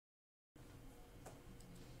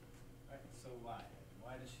why?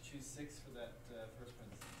 Why did she choose 6 for that first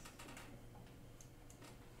parenthesis?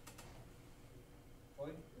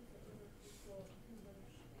 Chloe?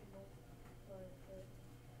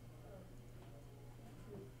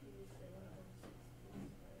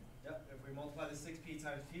 Yep, if we multiply the 6p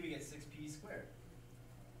times p, we get 6p squared.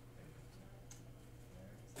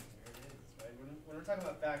 There it is, right? When we're talking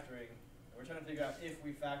about factoring, and we're trying to figure out if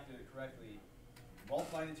we factored it correctly,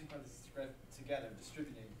 multiplying the two parentheses together,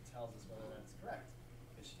 distributing, tells us whether that's correct.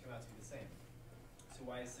 It should come out to be the same. So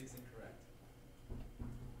why is 6 incorrect?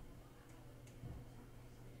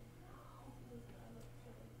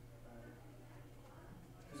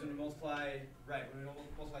 Because when we multiply, right, when we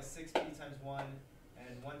multiply 6p times 1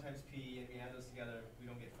 and 1 times p, and we add those together, we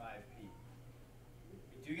don't get 5p.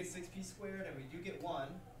 We do get 6p squared, and we do get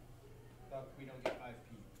 1, but we don't get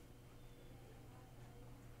 5p.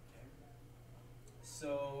 Okay.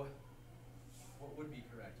 So what would be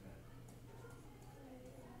correct then?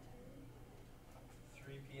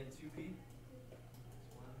 3p and 2p?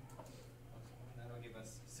 That'll give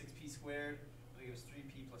us 6p squared. That'll give us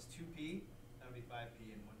 3p plus 2p. That'll be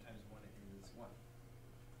 5p, and 1 times 1 is 1.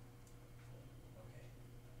 Okay.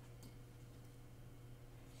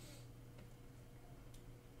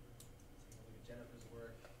 Take a look at Jennifer's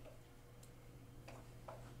work.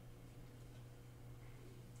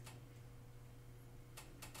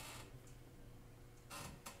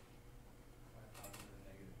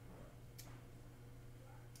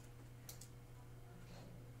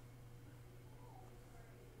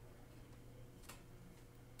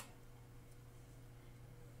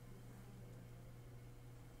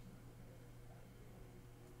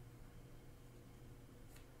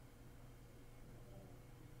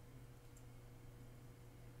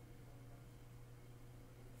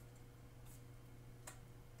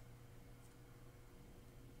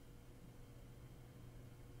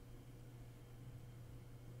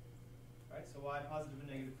 Right, so why positive and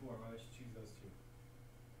negative 4? Why would you choose those two?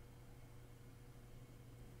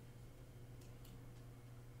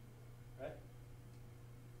 Right?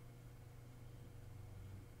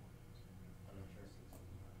 I'm not sure.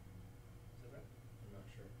 Is that right? I'm not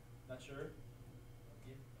sure. Not sure?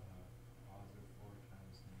 Yeah. Positive 4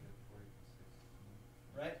 times negative 4 equals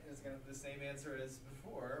 16. Right, it's going to be the same answer as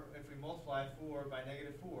before. If we multiply 4 by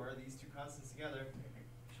negative 4, these two constants together, we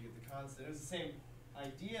should get the constant. It was the same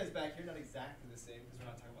idea as back here, not exactly the same because we're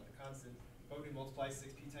not talking about the constant. But when we multiply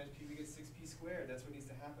 6p times p, we get 6p squared. That's what needs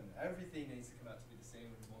to happen. Everything needs to come out to be the same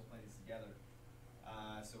when we multiply these together.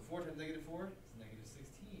 So 4 times negative 4 is negative 16.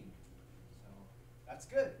 So that's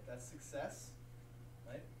good. That's success,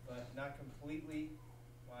 right? But not completely.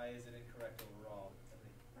 Why is it incorrect overall?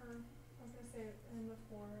 I was going to say, and the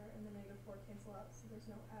 4 and the negative 4 cancel out, so there's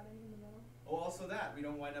no adding in the middle. Oh, also that. We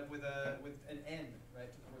don't wind up with an n, right,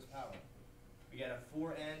 to the first power. We get a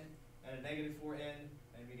 4n and a negative 4n,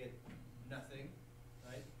 and we get nothing,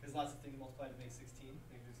 right? Because lots of things multiply to make 16.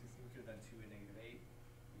 Negative 16, we could have done 2 and negative 8.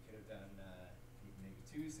 We could have done negative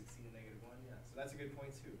 2, 16 and negative 1, yeah. So that's a good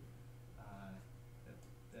point, too.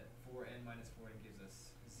 That 4n minus 4n gives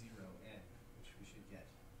us 0n, which we should get.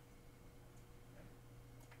 Okay.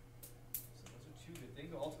 So those are two good things,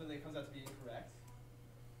 but ultimately it comes out to be incorrect.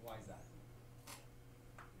 Why is that?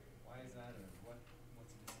 Why is that, or what's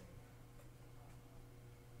missing?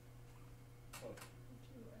 Oh.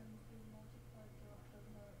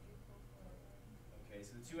 Okay,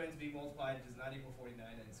 so the 2 n's being multiplied does not equal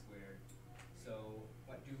 49n squared. So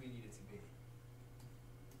what do we need it to be?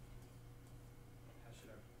 How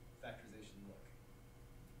should our factorization look?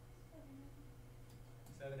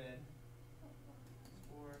 7n is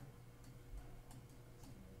 4.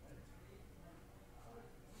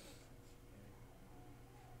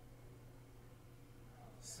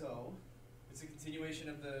 So it's a continuation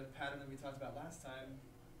of the pattern that we talked about last time.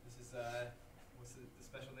 This is, what's the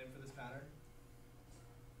special name for this pattern?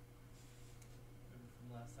 Remember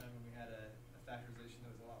from last time when we had a factorization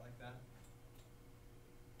that was a lot like that?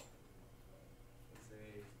 It's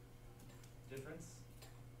a difference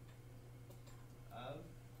of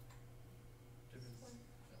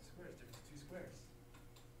squares, difference of 2 squares.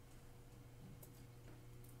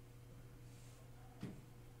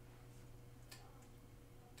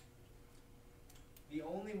 The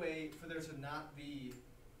only way for there to not be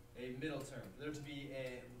a middle term, for there to be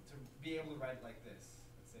able to write it like this,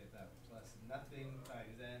 let's say it that way, plus nothing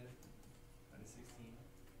times n minus 16.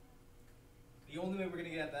 The only way we're going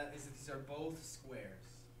to get at that is if these are both squares,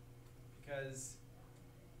 because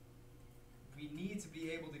we need to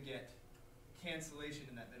be able to get cancellation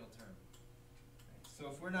in that middle term. Right? So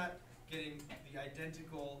if we're not getting the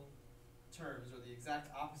identical terms or the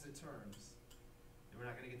exact opposite terms, then we're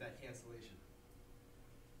not going to get that cancellation.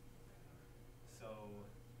 So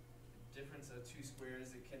difference of two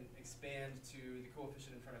squares, it can expand to the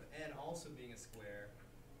coefficient in front of n also being a square.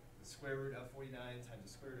 The square root of 49 times the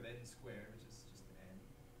square root of n squared, which is just n,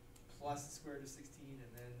 plus the square root of 16, and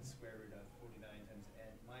then the square root of 49 times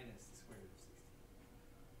n minus the square root of 16.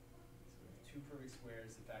 So we have two perfect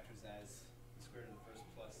squares. The factors as the square root of the first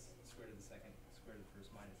plus the square root of the second, the square root of the first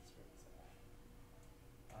minus the square root of the second.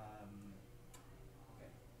 Okay.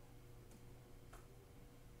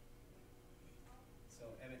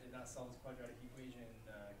 So Emmett did not solve this quadratic equation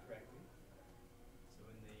correctly. So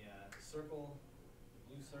in the circle, the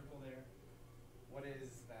blue circle there, what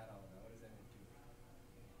is that all about? What does Emmett do?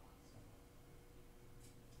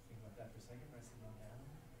 So think about that for a second, writing them down.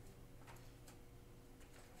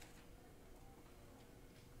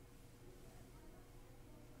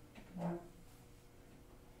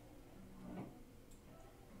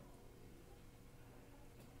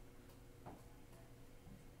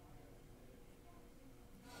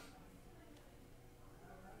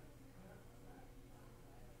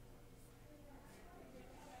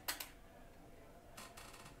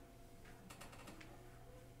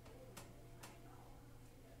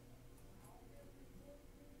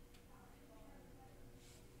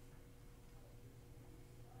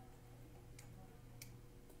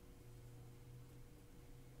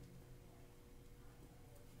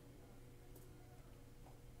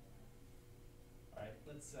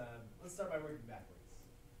 Let's start by working backwards.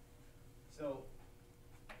 So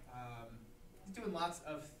he's doing lots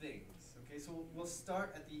of things. Okay, so we'll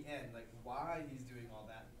start at the end, like why he's doing all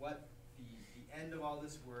that, what the end of all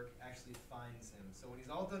this work actually finds him. So when he's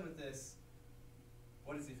all done with this,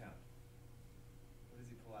 what has he found? What does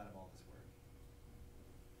he pull out of all this work?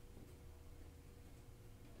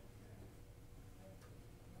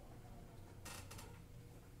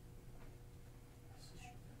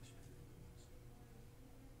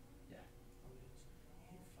 Yeah.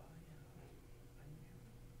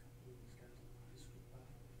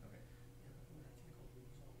 Okay.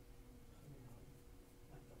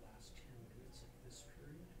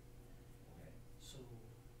 Okay. So,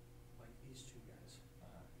 like these two guys,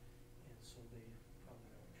 Uh-huh. and so they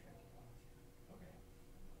probably don't check it off. Okay.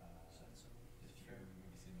 So that's If you maybe send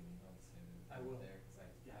me an email to say that I will. there, because I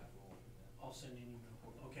Yeah. have rolled with that. I'll send you an email.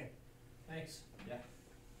 Okay, thanks. Yeah.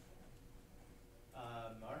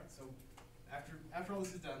 All right. So after all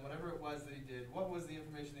this is done, whatever it was that he did, what was the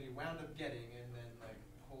information that he wound up getting, and then like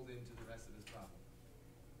pulled into the rest of his problem?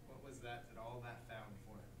 What was that all that found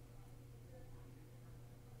for him?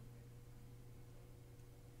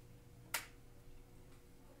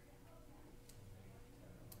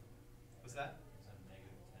 What's that? It's a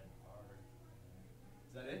negative 10R.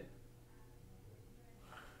 Is that it?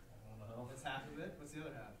 I don't know. That's half of it. What's the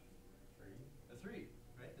other half? 3. The 3,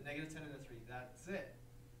 right? The negative 10 and the 3. That's it.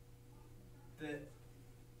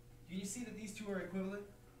 Do you see that these two are equivalent?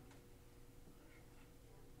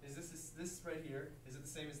 Is this right here? Is it the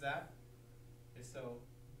same as that? If so,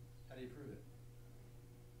 how do you prove it?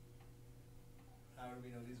 How do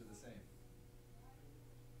we know these are the same?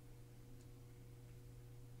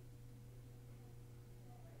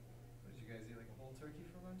 What did you guys eat, like a whole turkey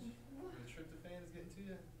for lunch? The tryptophan is getting to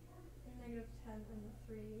you? The negative 10 and the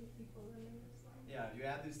 3 equal the negative 7. Yeah, you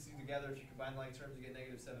add these two together, if you combine like terms, you get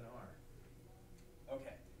negative 7r.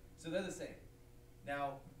 Okay, so they're the same.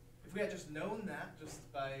 Now, if we had just known that, just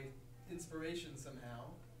by inspiration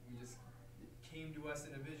somehow, it came to us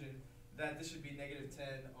in a vision that this should be negative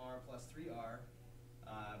 10r plus 3r,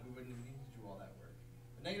 we wouldn't even need to do all that work.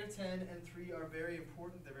 The negative 10 and 3 are very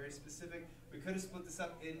important, they're very specific. We could have split this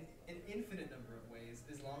up in an infinite number of ways,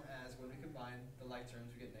 as long as when we combine the like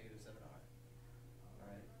terms, we get negative 7r. All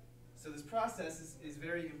right. So this process is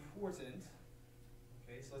very important.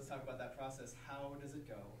 Okay, so let's talk about that process. How does it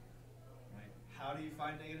go? Right? How do you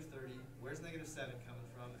find negative 30? Where's negative 7 coming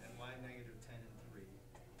from? And why negative 10 and 3?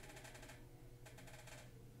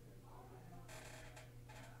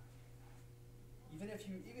 Even if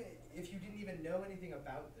you didn't even know anything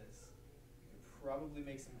about this, you could probably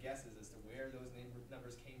make some guesses as to where those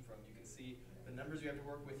numbers came from. You can see the numbers you have to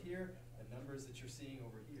work with here, the numbers that you're seeing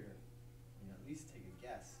over here. You know, at least take a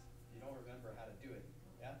guess. You don't remember how to do it.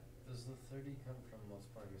 Yeah? Does the 30 come from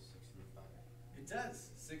multiplying with 65? It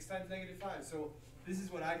does. 6 times negative 5. So this is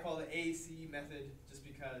what I call the AC method, just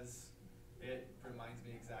because it reminds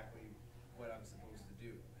me exactly what I'm supposed to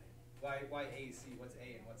do. Right? Why AC? What's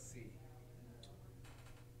A and what's C?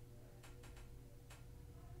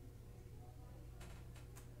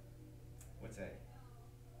 What's A? What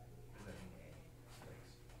does that mean, A? 6.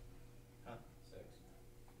 Huh?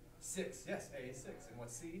 6. 6. Yes, A is 6. And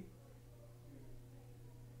what's C?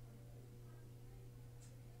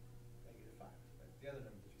 Negative 5.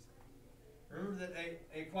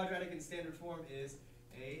 a quadratic in standard form is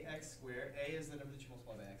ax squared. A is the number that you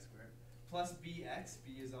multiply by x squared. Plus bx.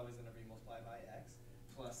 B is always the number you multiply by x.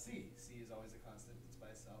 Plus c. C is always a constant. It's by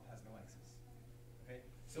itself. Has no x's. Okay.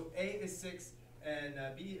 So a is 6 and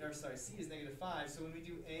c is -5. So when we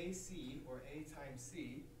do ac or a times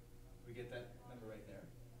c, we get that number right there.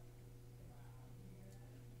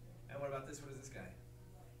 And what about this? What is this guy?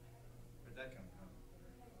 Where'd that come from?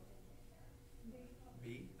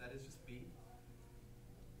 B. That is just b.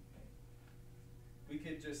 We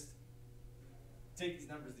could just take these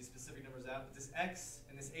numbers, these specific numbers out, but this x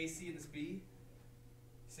and this ac and this b,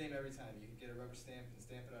 same every time. You could get a rubber stamp and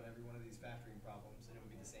stamp it on every one of these factoring problems, and it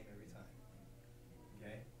would be the same every time.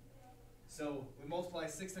 Okay? So we multiply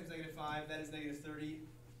 6 times -5, that is -30.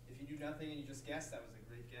 If you do nothing and you just guess, that was a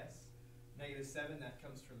great guess. -7, that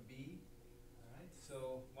comes from b. All right.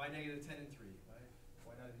 So why -10 and 3?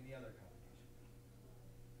 Why not any other combination?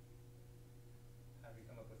 How did we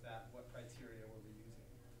come up with that? What criteria were we using?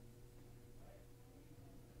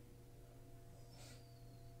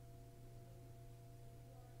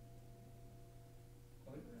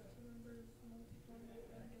 Chloe?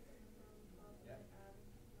 Yeah.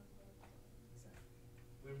 Exactly.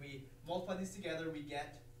 When we multiply these together, we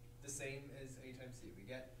get the same as a times c. We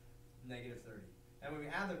get -30. And when we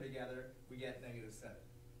add them together, we get -7.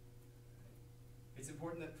 It's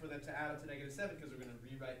important for them to add up to -7 because we're going to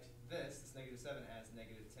rewrite this -7 as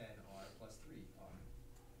 -10r plus 3r.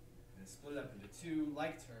 And split it up into two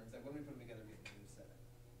like terms that when we put them together, we get -7.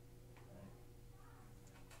 Right.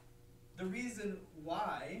 The reason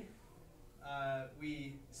why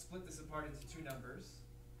we split this apart into two numbers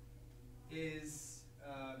is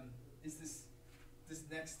this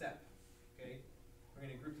next step. Okay, we're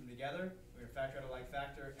going to group them together. We're going to factor out a like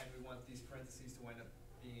factor, and we want these parentheses to wind up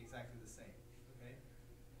being exactly the same. Okay,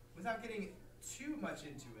 without getting too much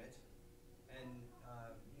into it and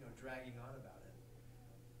dragging on about it.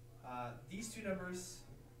 These two numbers,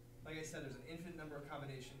 like I said, there's an infinite number of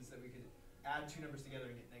combinations that we could add two numbers together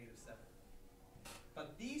and get -7.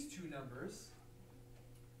 But these two numbers,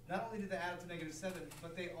 not only do they add up to -7,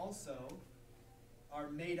 but they also are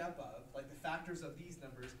made up of, like the factors of these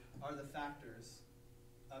numbers are the factors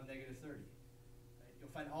of -30. Right?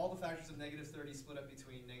 You'll find all the factors of -30 split up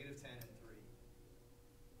between -10 and 3.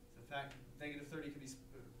 So in fact, -30 could be,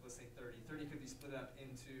 let's say 30. 30 could be split up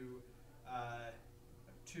into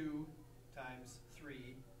 2 times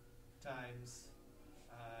 3 times,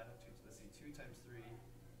 let's see, 2 times 3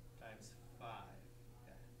 times 5.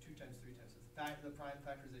 Yeah, 2 times 3 times 5. The prime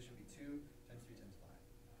factorization would be 2 times 3 times 5.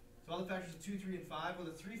 So all the factors of 2, 3, and 5, well,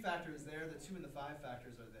 the 3 factor is there, the 2 and the 5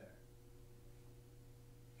 factors are there.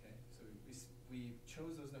 Okay, so we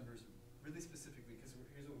chose those numbers really specifically because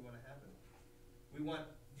here's what we want to happen. We want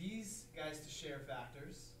these guys to share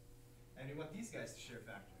factors, and we want these guys to share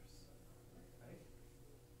factors, right?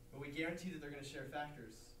 But we guarantee that they're going to share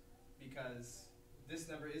factors because this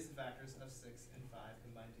number is the factors of 6 and 5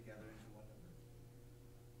 combined together into one number,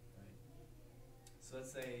 right? So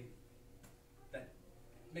let's say that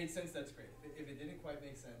made sense, that's great. If it didn't quite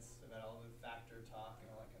make sense about all the factor talk and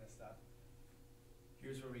all that kind of stuff,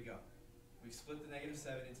 here's where we go. We've split the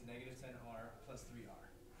 -7 into -10r plus 3r.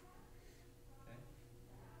 Okay?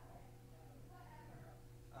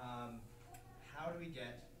 How do we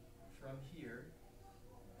get from here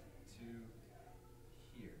to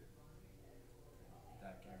here?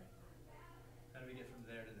 That, Gary. How do we get from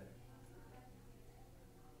there to there?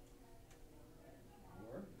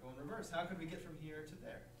 Or go in reverse. How could we get from here to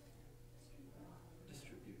there?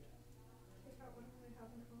 Distribute. Take out whatever they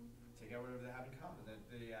have in common. Take out whatever they have in common.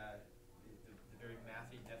 The very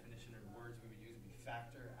mathy definition or words we would use would be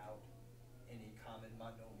factor out any common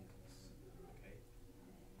monomials. Okay?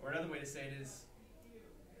 Or another way to say it is,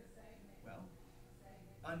 well,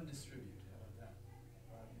 undistribute. How about that?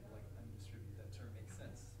 A lot of people like undistribute. That term makes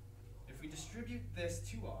sense. If we distribute this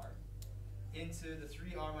 2r into the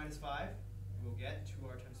 3r minus 5, we'll get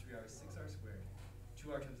 2r times 3r is 6r squared.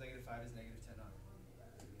 2r times -5 is -10r.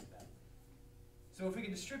 So if we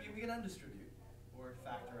can distribute, we can undistribute, or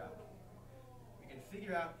factor out. We can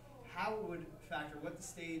figure out how it would factor, what the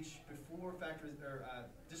stage before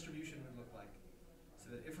distribution would look like. So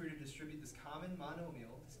that if we were to distribute this common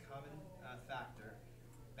monomial, this common factor,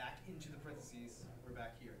 back into the parentheses, we're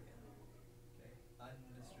back here again. Okay,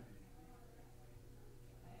 undistributed.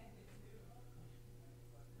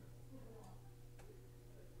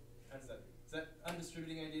 How does that? Is that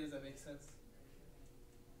undistributing idea? Does that make sense?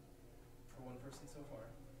 For one person so far.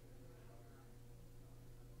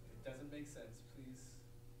 If it doesn't make sense, please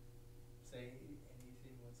say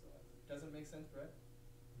anything whatsoever. Doesn't make sense, Brett?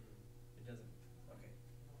 It doesn't. Okay.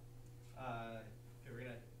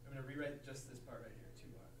 going to rewrite just this part right here,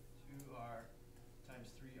 2r. 2r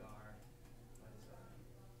times 3r minus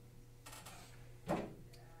r.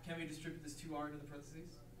 Can we distribute this 2r into the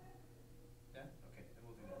parentheses? Yeah? Okay, then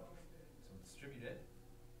we'll do that. So we'll distribute it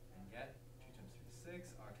and get 2 times 3 is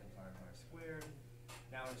 6, r times r squared.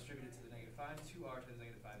 Now we'll distribute it to the negative 5. 2r times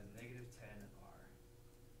negative 5 is negative 10r.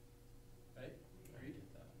 Right? Agreed?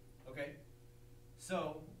 Get that. Okay.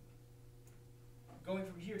 So, going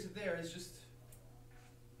from here to there is just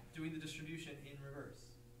doing the distribution in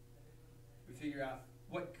reverse. We figure out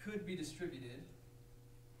what could be distributed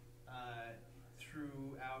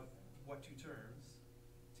throughout what two terms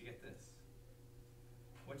to get this.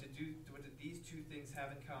 What did these two things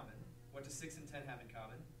have in common? What do 6 and 10 have in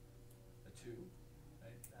common? A 2,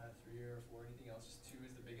 right? 3 or 4, anything else. Just 2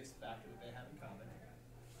 is the biggest factor that they have in common.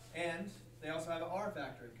 And they also have an r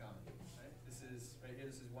factor in common. Right? This is right here.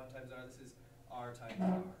 This is 1 times r. This is r times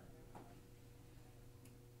r.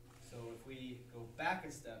 So if we go back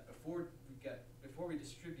a step before we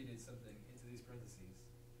distributed something into these parentheses,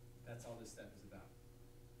 that's all this step is about.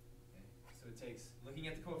 Okay? So it takes looking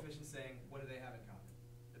at the coefficients, saying what do they have in common?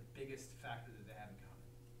 The biggest factor that they have in common.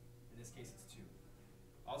 In this case, it's 2.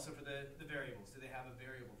 Also for the variables, do they have a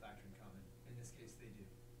variable factor in common? In this case, they do.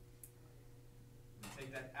 We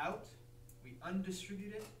take that out, we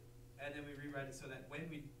undistribute it, and then we rewrite it so that when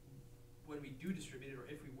we do distribute it, or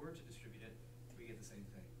if we were to distribute it, we get the same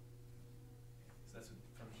thing. So that's what,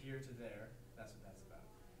 from here to there, that's what that's about.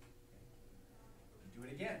 Okay. Do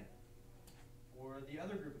it again for the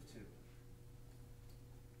other group of 2.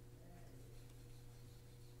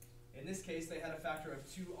 In this case, they had a factor of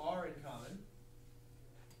 2r in common.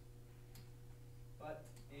 But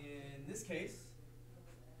in this case,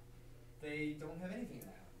 they don't have anything in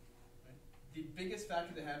common. Right? The biggest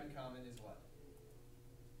factor they have in common is what?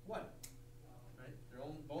 1. Right?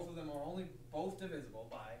 Both of them are only both divisible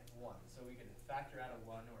by 1. So we can factor out a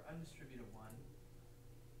 1 or undistribute a 1,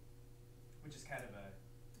 which is kind of a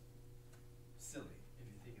silly if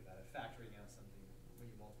you think about it. Factoring out something when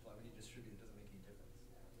you multiply, when you distribute, it doesn't make any difference.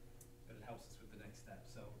 But it helps us with the next step.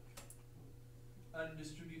 So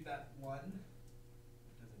undistribute that 1.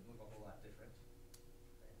 It doesn't look a whole lot different.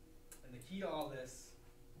 And the key to all this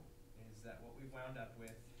is that what we've wound up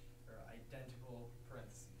with are identical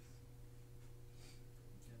parentheses.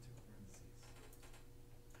 Identical parentheses.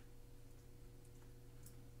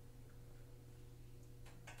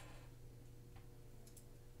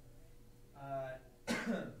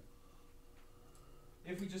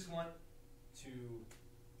 If we just want to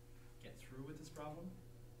get through with this problem,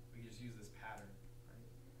 we can just use this pattern.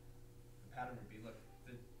 Right? The pattern would be, look,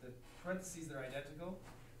 the parentheses that are identical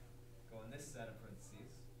go in this set of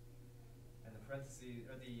parentheses, and the parentheses,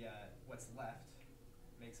 or the what's left,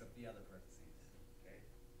 makes up the other parentheses. Okay.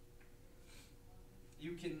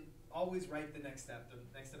 You can always write the next step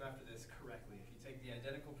after this correctly. If you take the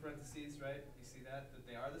identical parentheses, right, you see that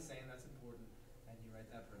they are the same. That's important, and you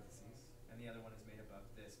write that parentheses, and the other one is made up of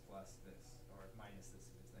this plus this, or minus this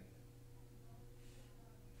if it's negative.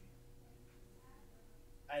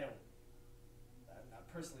 I'm not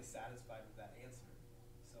personally satisfied with that answer.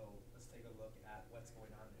 So let's take a look at what's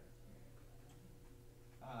going on there.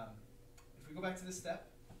 If we go back to this step,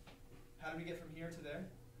 how do we get from here to there?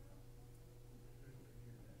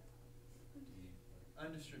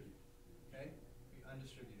 Undistribute. Okay? We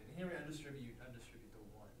undistribute. And here we undistribute the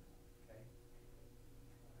 1. Okay?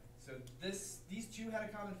 So these two had a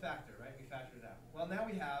common factor, right? We factored it out. Well, now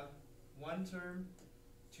we have 1 term,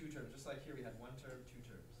 2 terms. Just like here we had 1 term, 2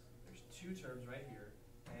 terms. There's 2 terms right here,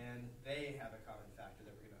 and they have a common factor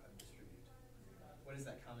that we're going to undistribute. What is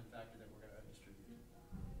that common factor that we're going to undistribute?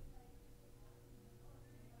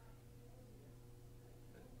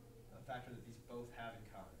 A factor that these both have in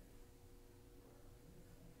common.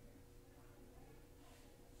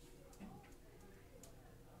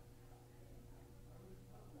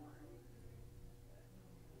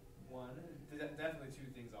 Definitely 2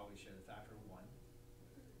 things always share the factor of 1.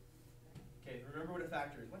 Okay, remember what a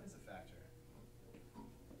factor is. What is a factor?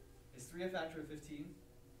 Is 3 a factor of 15?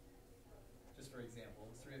 Just for example,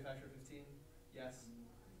 is 3 a factor of 15? Yes.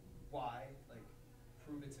 Why? Like,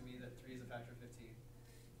 prove it to me that 3 is a factor of 15.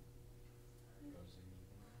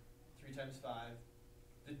 3 times 5.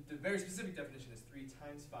 The very specific definition is 3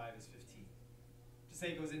 times 5 is 15. To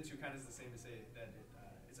say it goes into kind of is the same to say that it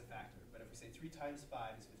is a factor. But if we say 3 times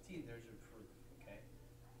 5 is 15, there's your proof. Okay?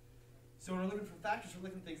 So when we're looking for factors, we're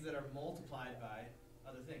looking for things that are multiplied by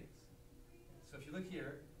other things. So if you look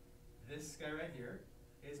here, this guy right here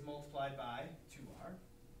is multiplied by 2r.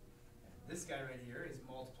 And this guy right here is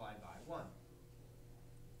multiplied by 1.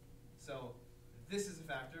 So this is a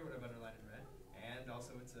factor, what I've underlined in red, and also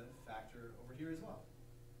also it's a factor over here as well.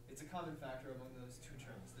 It's a common factor among those two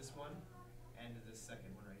terms, this one and this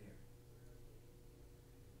second one right here.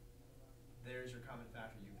 There's your common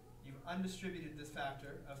factor. You've undistributed this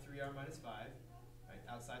factor of 3r minus 5, right,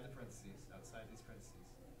 outside the parentheses, outside these parentheses.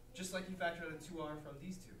 Just like you factored out a 2r from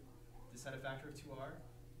these two. This had a factor of 2r,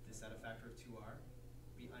 this had a factor of 2r.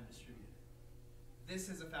 We undistributed it. This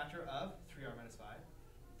is a factor of 3r minus 5.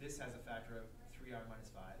 This has a factor of 3r minus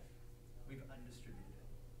 5. We've undistributed it.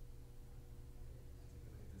 Take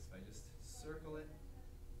a look at this. If I just circle it,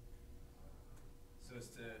 so as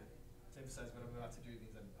to emphasize what I'm about to do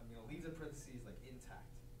means I'm going to leave the parentheses like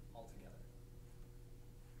intact altogether.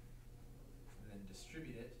 And then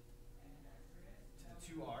distribute it to the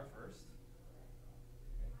 2r first.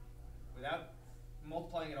 Okay. Without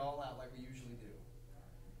multiplying it all out like we usually do.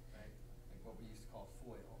 Right? Like what we used to call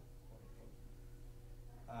FOIL.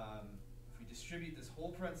 If we distribute this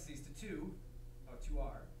whole parentheses to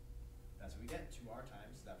 2r, that's what we get, 2r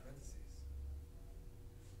times that parentheses.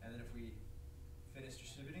 And then if we finish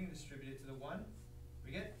distributing, distribute it to the 1,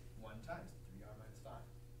 we get 1 times 3r minus 5.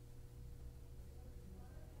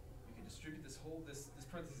 We can distribute this whole, this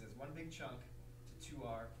parentheses as one big chunk to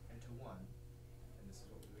 2r and to 1, and this is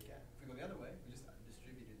what we would get. If we go the other way, we just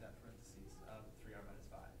distributed that parentheses of 3r minus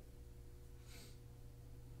 5.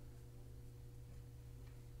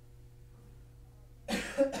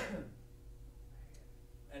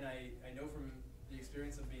 And I know from the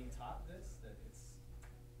experience of being taught this that it's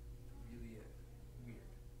really weird.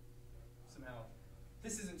 Somehow,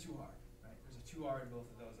 this isn't too hard, right? There's a 2r in both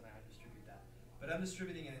of those, and I undistribute that. But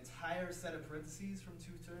undistributing an entire set of parentheses from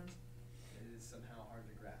two terms is somehow hard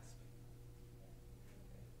to grasp.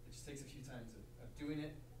 It just takes a few times of doing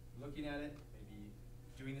it, looking at it, maybe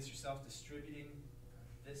doing this yourself, distributing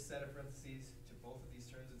this set of parentheses to both of these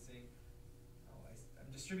terms and saying, oh, I'm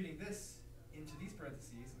distributing this into these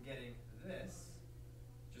parentheses and getting this,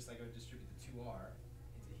 just like I would distribute the 2r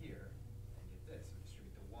into here and get this, or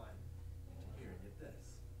distribute the 1 into here and get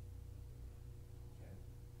this. Okay.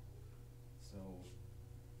 So,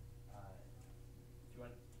 if you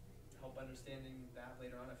want help understanding that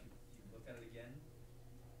later on, if you look at it again,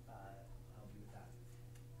 I'll help you with that.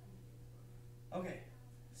 Okay,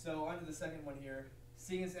 so on to the second one here.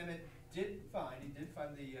 Seeing as Emmett did find the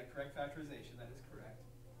correct factorization, that is correct.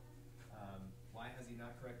 Why has he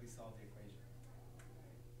not correctly solved the equation?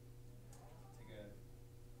 Take a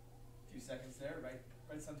few seconds there,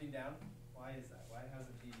 write something down. Why is that? Why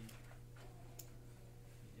hasn't he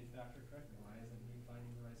did factor correctly? Why isn't he finding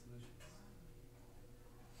the right solutions?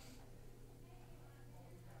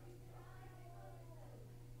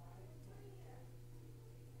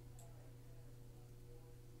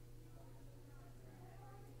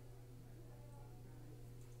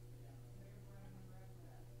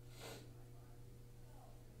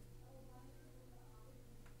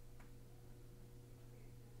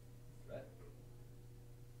 Brett?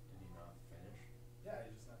 Did he not finish? Yeah,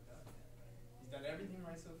 he's just not done yet. He's done everything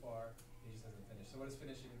right so far, he just hasn't finished. So what does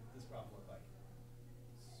finishing this problem look like?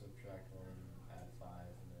 Subtract 1, add 5,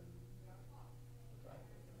 and then divide.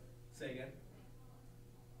 Say again.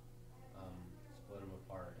 Split them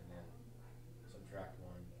apart and then subtract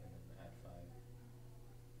 1 and then add 5.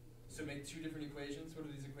 So make two different equations. What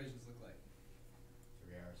do these equations look like?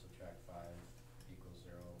 3r subtract 5 equals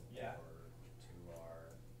 0. Yeah. Or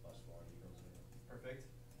 2r plus 1 equals 0. Perfect.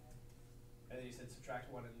 And then you said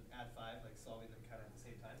subtract 1 and add 5, like solving them kind of at the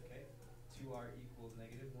same time, okay? 2r equals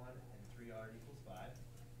negative 1 and 3r equals 5.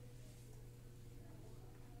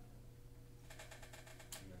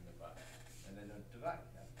 And then divide. And then divide,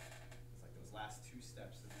 yeah. It's like those last two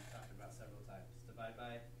steps that we've talked about several times. Divide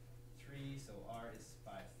by 3, so r is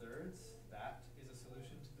 5/3. That is a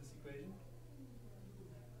solution to this equation.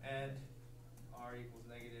 And r equals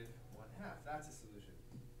negative 1/2. That's a solution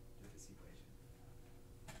to this equation.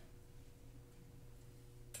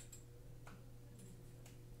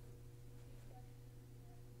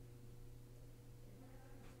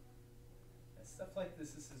 And stuff like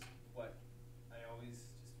this is what I always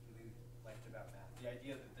just really liked about math. The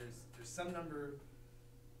idea that there's some number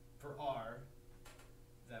for r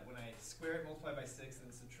that when I square it, multiply by 6,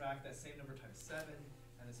 and subtract that same number times 7,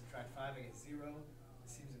 and then subtract 5, I get 0. It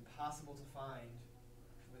seems impossible to find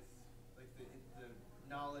with like the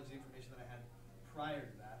knowledge, the information that I had prior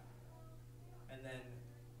to that. And then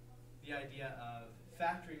the idea of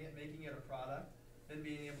factoring it, making it a product, then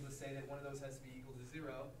being able to say that one of those has to be equal to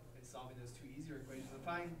 0, and solving those two easier equations, and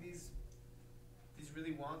finding these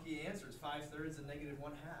really wonky answers, 5/3 and negative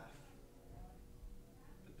 1/2.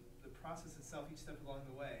 But the process itself, each step along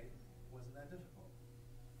the way, wasn't that difficult.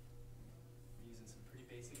 We're using some pretty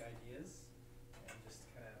basic ideas, and just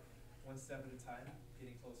kind of one step at a time,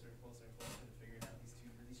 getting closer and closer and closer to figuring out these two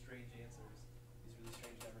really strange answers, these really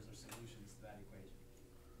strange numbers or solutions to that equation.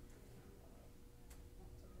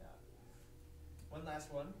 So yeah. One last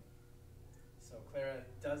one. So Clara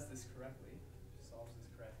does this correctly. She solves this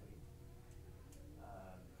correctly.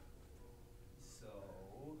 So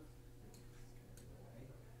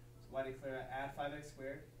why did Clara add 5x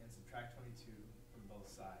squared and subtract 22 from both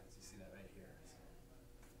sides? You see that right here.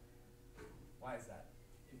 So why is that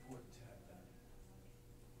important to have done?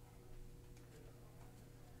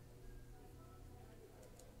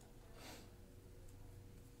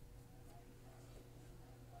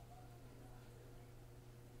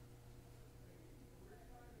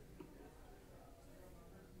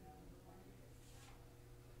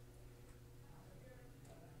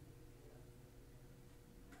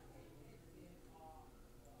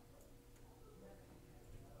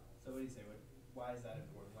 So what do you say? Why is that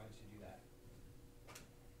important? Why did she do that?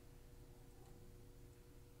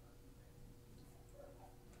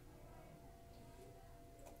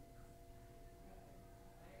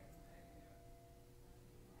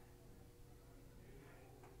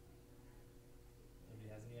 Anybody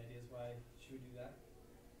has any ideas why she would do that?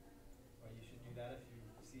 Why you should do that if you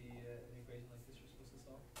see an equation like this you're supposed to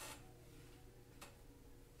solve?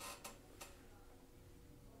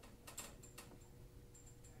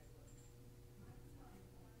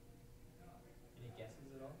 Any guesses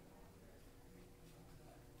at all?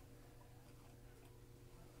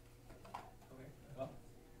 Okay, well,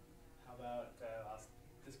 how about I'll ask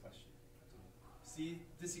this question. See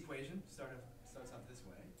this equation starts off this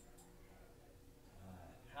way.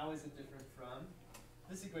 How is it different from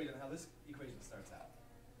this equation, how this equation starts out?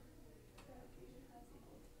 The equation has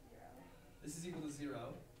equal to 0. This is equal to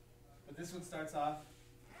 0, but this one starts off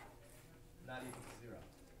not equal to 0.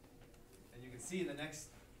 And you can see in the next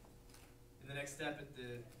step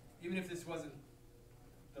even if this wasn't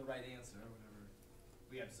the right answer, or whatever,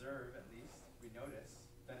 we observe at least, we notice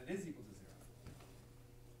that it is equal to 0.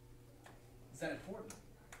 Is that important?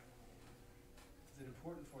 Is it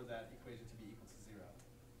important for that equation to be equal to 0?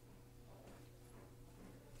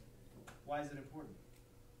 Why is it important?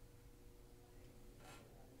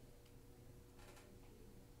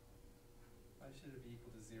 Why should it be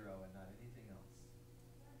equal to 0 and not anything else?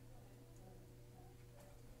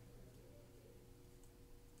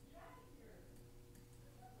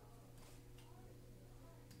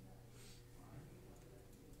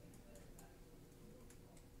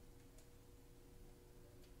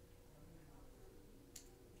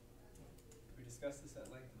 We discussed this at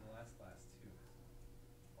length in the last class too.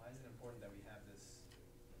 Why is it important that we have this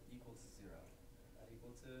equal to 0? Not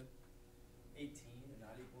equal to 18 and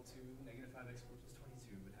not equal to negative 5x squared plus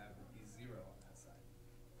 22 would have it be 0 on that side.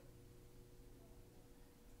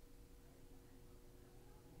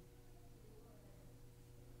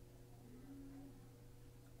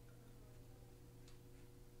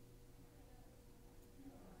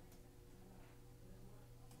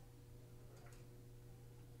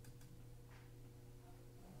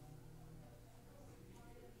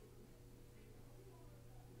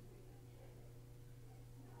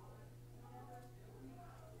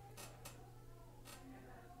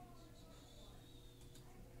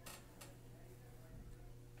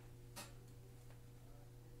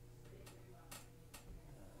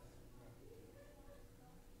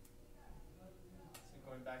 So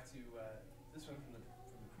going back to this one from the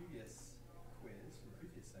previous quiz, from the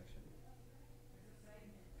previous section.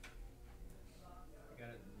 We got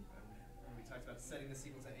it. When we talked about setting this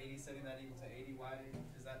equal to 80, setting that equal to 80. Why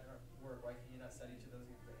does that not work? Why can you not set each of those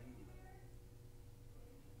equal to 80?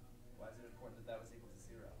 Why is it important that that was equal to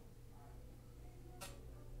 0?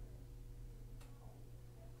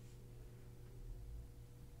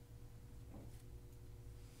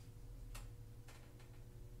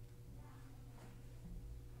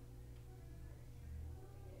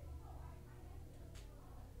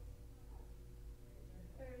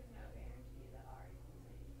 There is no guarantee that R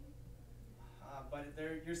equals 80. But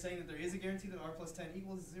you're saying that there is a guarantee that r plus 10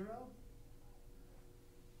 equals 0? Is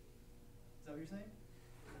that what you're saying?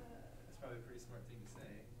 That's probably a pretty smart thing to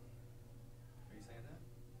say. Are you saying that?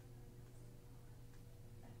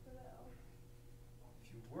 Well,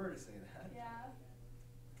 If you were to say that, yeah.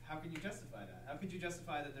 how can you justify that? How could you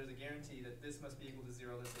justify that there's a guarantee that this must be equal to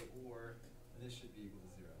 0, let's say, or this should be equal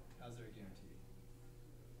to 0? How's there a guarantee?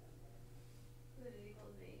 That it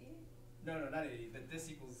equals 80. No, not 80, that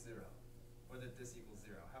this equals 0, or that this equals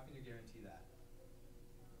 0. How can you guarantee that?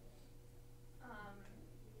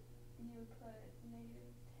 You put negative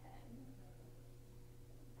 10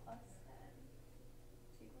 plus 10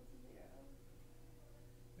 is equal to 0.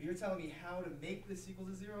 We you're telling me how to make this equal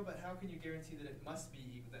to 0, but how can you guarantee that it must be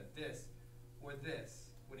equal, that this or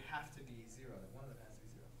this would have to be 0, that one of them has to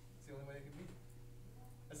be 0? It's the only way it can be.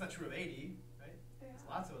 That's not true of 80, right? Yeah. There's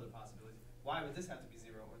lots of other possibilities. Why would this have to be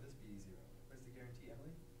 0 or this be 0? Where's the guarantee,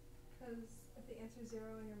 Emily? Because if the answer is 0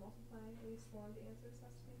 and you're multiplying, at least one of the answers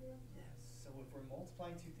has to be 0. Yes. So if we're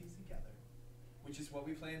multiplying two things together, which is what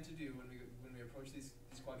we plan to do when we approach these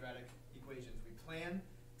quadratic equations, we plan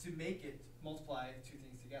to make it multiply two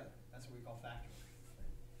things together. That's what we call factoring. Right?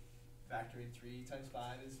 Factoring 3 times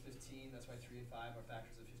 5 is 15. That's why 3 and 5 are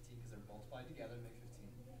factors of 15 because they're multiplied together to make 15.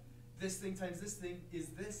 This thing times this thing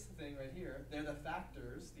is this thing right here. They're the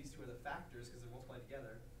factors. These two are the factors because they're multiplied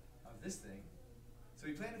together of this thing. So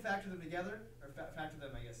we plan to factor them together, or factor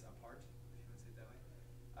them, I guess, apart, if you want to say it that way,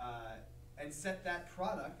 and set that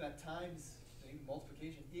product, that times thing,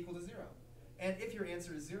 multiplication, equal to 0. And if your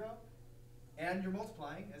answer is 0, and you're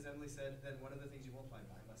multiplying, as Emily said, then one of the things you multiplied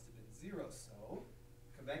by must have been 0. So,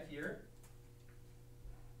 come back here.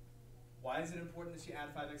 Why is it important that you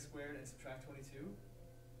add 5x squared and subtract 22?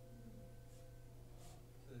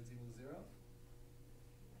 So that it's equal to 0?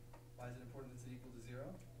 Why is it important that it's equal to 0?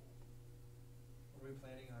 What are we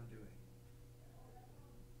planning on doing?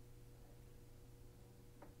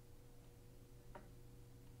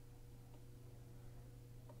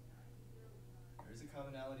 There's a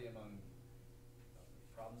commonality among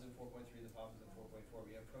problems in 4.3 and the problems in 4.4.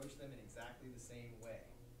 We approach them in exactly the same way,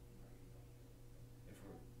 if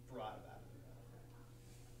we're broad about it.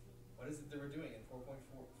 What is it that we're doing in 4.3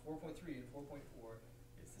 and 4.4?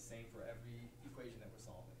 It's the same for every equation that we're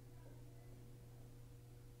solving.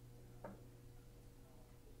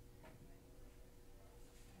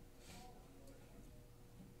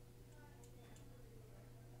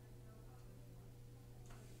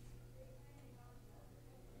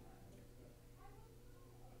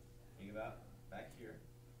 Think about back here.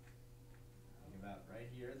 Think about right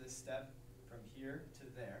here, this step from here to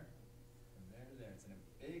there. From there to there. It's a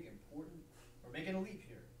big, important, we're making a leap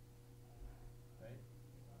here. Right?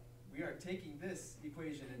 We are taking this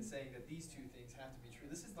equation and saying that these two things have to be true.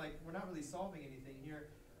 This is like, we're not really solving anything here.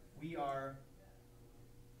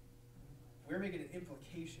 We're making an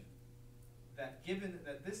implication that given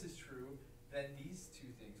that this is true, then these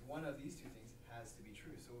two things, one of these two things has to be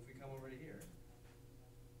true. So if we come over to here,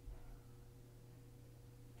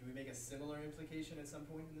 do we make a similar implication at some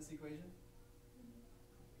point in this equation?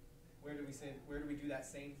 Where do we do that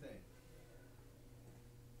same thing?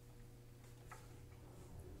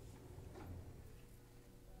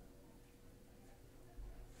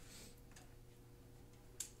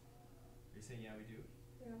 Are you saying yeah we do?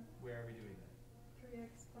 Yeah. Where are we doing that?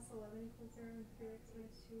 3x plus 11 equals 0 and 3x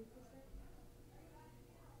minus 2 equals 0.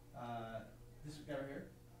 This guy right here?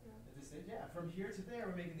 Yeah. At this stage? Yeah. From here to there,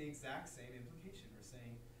 we're making the exact same implication. We're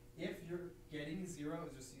saying if you're getting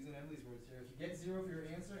 0, just using Emily's words here, if you get 0 for your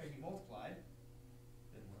answer and you multiply,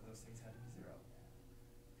 then one of those things had to be 0.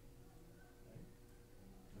 Right?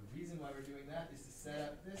 The reason why we're doing that is to set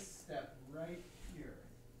up this step right here.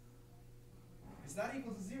 It's not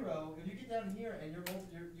equal to 0. If you get down here and you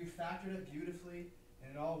factored it beautifully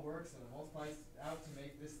and it all works and it multiplies out to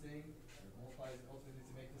make this thing, or it multiplies ultimately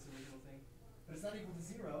to make this original thing, but it's not equal to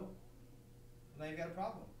 0, now you've got a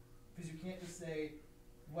problem. Because you can't just say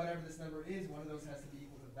whatever this number is, one of those has to be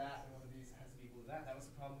equal to that and one of these has to be equal to that. That was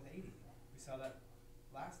the problem with 80. We saw that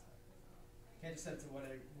last time. You can't just set it to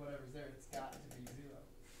whatever's there, it's got to be 0.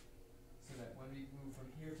 So that when we move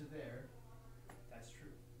from here to there, that's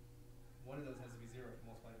true. One of those has to be 0 if we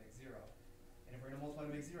multiply to make 0. And if we're going to multiply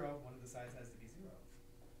to make 0, one of the sides has to be 0.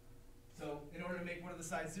 So in order to make one of the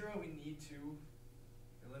sides 0, we need to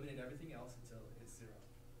eliminate everything else until it's 0.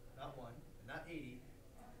 Not 1, and not 80,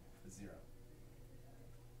 but 0.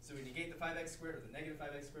 So we negate the 5x squared, or the negative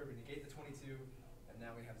 5x squared, we negate the 22, and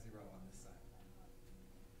now we have 0 on this side.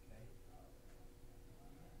 Okay?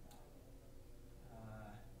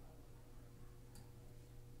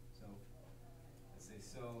 So let's say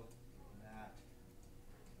so that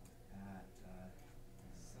at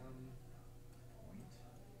some point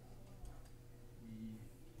we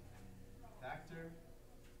factor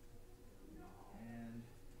and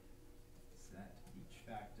set each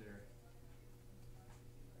factor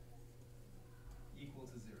equal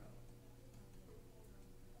to 0.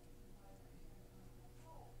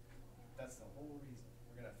 That's the whole reason.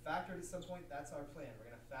 We're going to factor it at some point. That's our plan.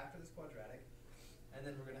 We're going to factor this quadratic, and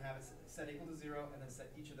then we're going to have it set equal to 0, and then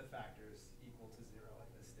set each of the factors equal to 0 at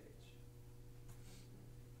this stage.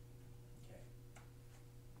 Okay.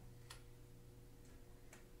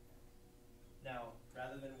 Now,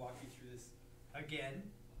 rather than walk you through this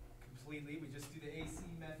again completely, we just do the AC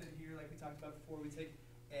method here like we talked about before. We take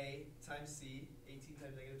A times C, 18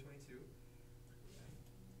 times negative 22. Okay.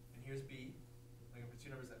 And here's B. I'm going to put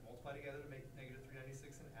two numbers that multiply together to make negative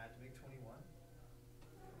 396 and add to make 21.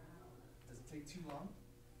 Doesn't take too long.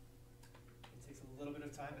 It takes a little bit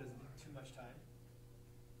of time, but it doesn't take too much time.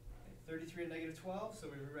 Okay, 33 and negative 12, so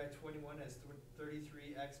we rewrite 21 as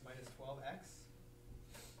 33x minus 12x.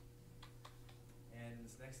 And in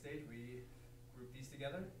this next stage, we group these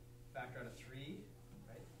together, factor out of 3,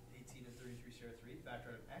 right? 18 and 33 share 3,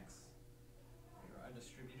 factor out of x. Or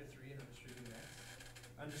undistributed 3 and undistributed x.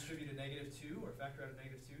 Undistributed negative 2, or factor out of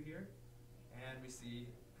negative 2 here. And we see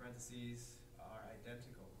parentheses are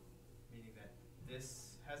identical, meaning that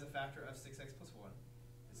this has a factor of 6x plus 1.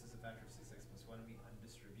 This is a factor of 6x plus 1, and we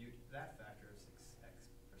undistribute that factor of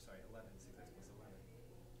 6x, or sorry, 11, 6x plus 11.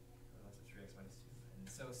 Or less than 3x minus 2. And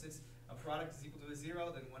so since a product is equal to a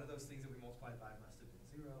 0, then one of those things that we multiplied by must have been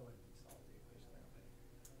 0, and we solved the equation that way.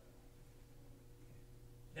 Okay.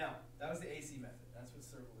 Now, that was the AC method. That's what's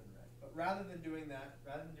circled in red. But rather than doing that,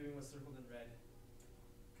 rather than doing what's circled in red,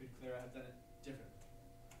 could Clara have done it differently?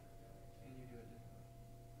 Can you do it differently?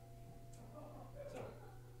 So,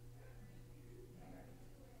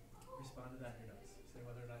 respond to that in your notes. Say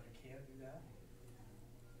whether or not you can do that.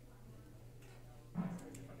 Is there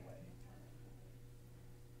a different way?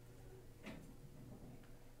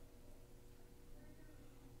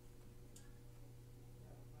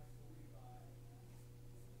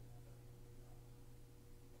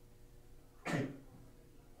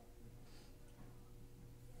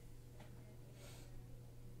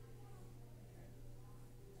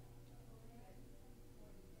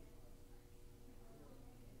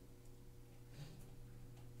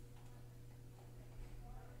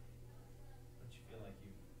 Don't you feel like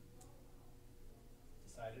you've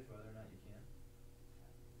decided whether or not you can?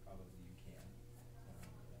 Probably you can.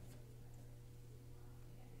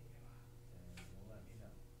 And you'll let me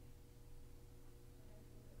know.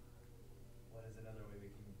 What is another way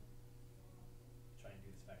we can try and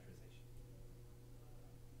do this factorization?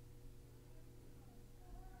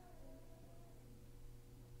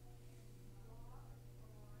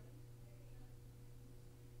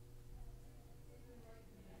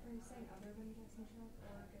 Are you saying other than guessing check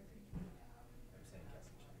or guessing check? I'm saying guess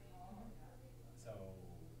and check. So,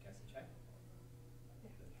 guess and check? Yeah.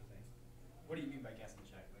 That's what you're saying? What do you mean by guess and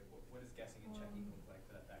check? Like, what does guessing and checking look like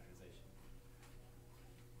for that factorization?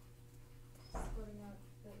 Splitting up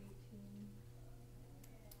the 18.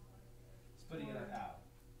 Splitting it up how?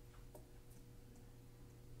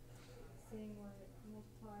 Seeing what it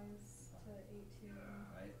multiplies to 18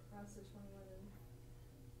 Right. adds to 21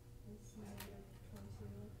 and it's negative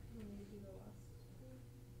 22 when you do the last two.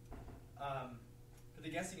 For the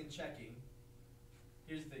guessing and checking,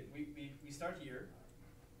 here's the thing. We start here.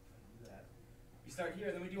 Do that. We start here,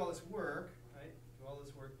 and then we do all this work, right? Do all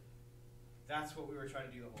this work. That's what we were trying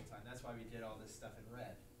to do the whole time. That's why we did all this stuff in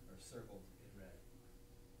red, or circled in red.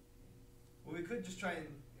 Well, we could just try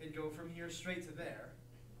and go from here straight to there.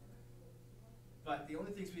 But the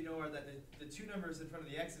only things we know are that the two numbers in front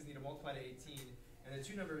of the x's need to multiply to 18, and the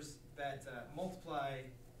two numbers that multiply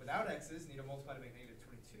without x's need to multiply to make negative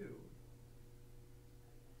 22.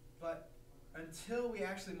 But until we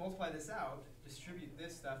actually multiply this out, distribute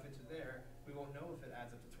this stuff into there, we won't know if it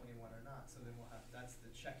adds up to 21 or not. So then we'll have, that's the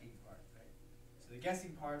checking part, right? So the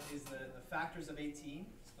guessing part is the factors of 18,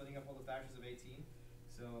 splitting up all the factors of 18.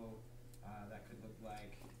 So that could look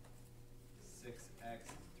like 6x,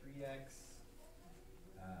 3x,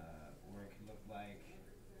 or it could look like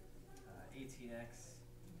 18x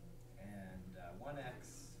and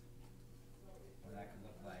 1x, or that could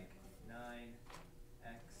look like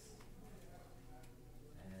 9x,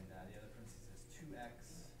 and the other parentheses is 2x.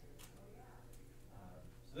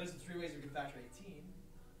 So those are the three ways we can factor 18.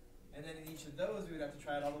 And then in each of those, we would have to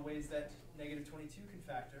try out all the ways that negative 22 can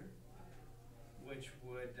factor, which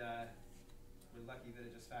would, we're lucky that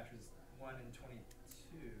it just factors 1 and 22,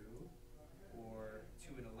 or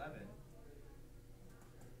 2 and 11.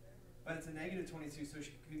 But it's a negative 22, so it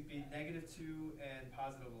could be negative 2 and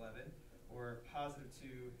positive 11, or positive 2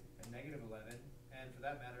 and negative 11. And for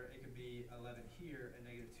that matter, it could be 11 here and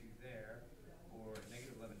negative 2 there, or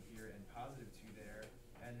negative 11 here and positive 2 there.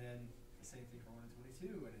 And then the same thing for 1 and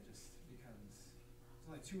 22, and it just becomes, there's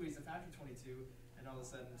only two ways to factor 22, and all of a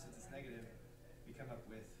sudden, since it's negative, we come up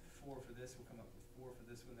with 4 for this, we'll come up with 4 for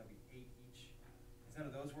this one, that'll be 8 each. If none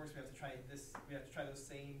of those works, we have to try this, we have to try those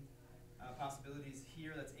same possibilities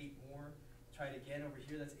here, that's 8 more. Try it again over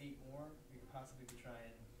here, that's 8 more. We could possibly be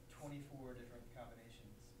trying 24 different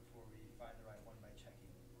combinations before we find the right one by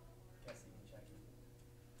checking, guessing and checking.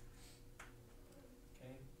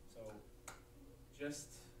 Okay, so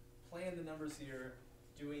just plan the numbers here,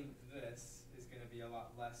 doing this is going to be a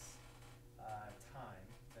lot less time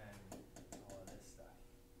than all of this stuff.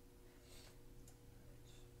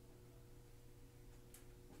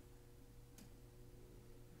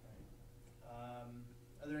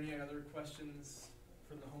 Are there any other questions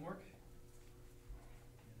from the homework? Any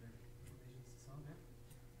other equations to solve here?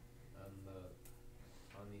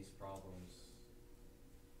 On these problems,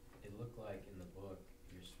 it looked like in the book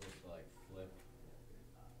you're supposed to like flip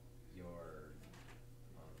your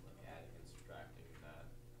like adding and subtracting that.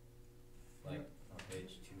 Like on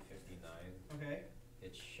page 259, Okay.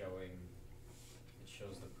 it shows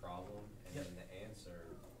the problem and Yep. then the answer,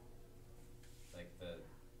 like they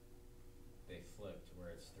flipped where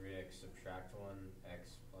it's 3x subtract 1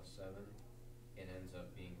 x plus 7, it ends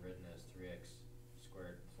up being written as 3x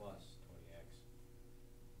squared plus 20x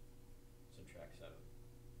subtract 7, to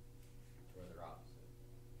where they're opposite.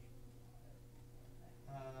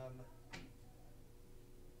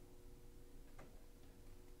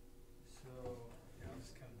 So yeah, I'll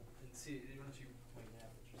just come and see. Why don't you point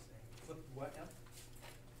out what you're saying? Flip what now?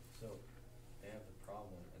 So they have the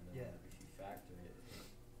problem, and then Yeah. if you factor it,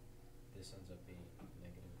 this ends up being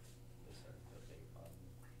negative, this ends up being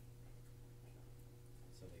positive.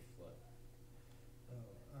 So they flip.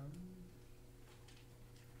 Oh,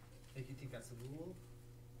 like you think that's the rule?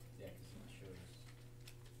 Yeah, because it shows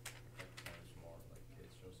like times more, like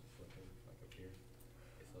it shows it flipping, like up here,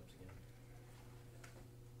 it flips again.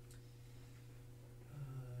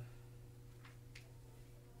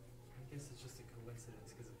 I guess it's just a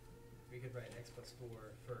coincidence because we could write x plus 4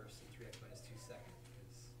 first and 3x minus 2 second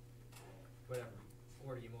because whatever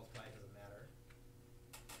order you multiply it doesn't matter,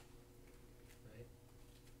 right?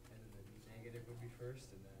 And then the negative would be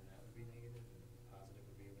first, and then that would be negative, and then the positive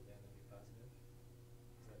would be over there, and that'd be positive.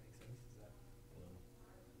 Does that make sense? Is that A little.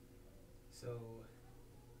 so?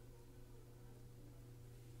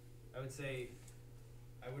 I would say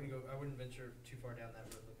I wouldn't venture too far down that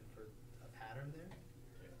road looking for a pattern there.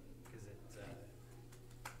 Yeah. Because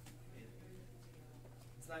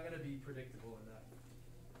it's not going to be predictable enough.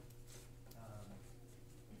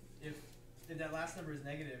 If that last number is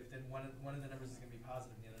negative, then one of the numbers is going to be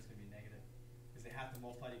positive and the other is going to be negative, because they have to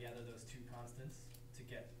multiply together those two constants to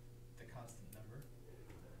get the constant number.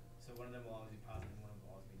 So one of them will always be positive and one of them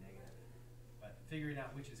will always be negative. But figuring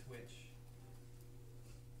out which is which.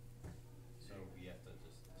 So we have to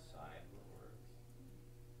just decide what works.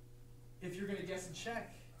 If you're going to guess and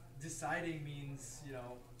check, deciding means,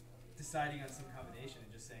 deciding on some combination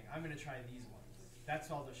and just saying, I'm going to try these ones.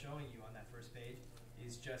 That's all they're showing you on that first page,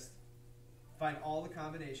 is just find all the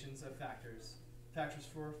combinations of factors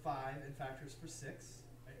for 5 and factors for 6,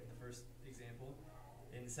 right, in the first example.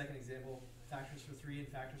 In the second example, factors for 3 and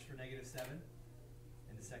factors for -7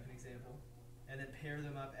 in the second example. And then pair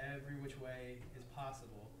them up every which way is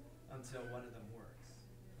possible until one of them works.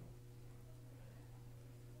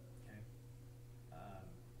 Okay.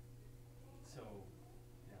 So,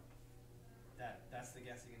 yeah, that's the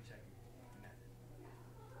guessing and checking method.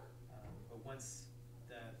 But once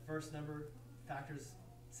the first number factors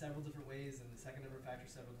several different ways and the second number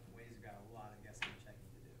factors several different ways, you've got a lot of guessing and checking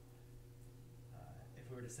to do. If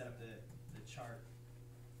we were to set up the chart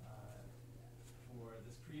for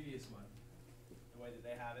this previous one, the way that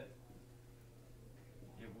they have it,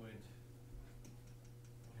 it would.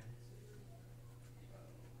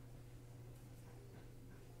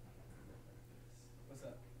 What's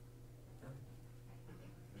up?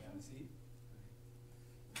 You have a seat?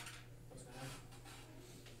 What's going on? It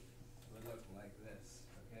would look like this,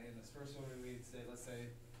 okay? In this first one, we'd say, let's say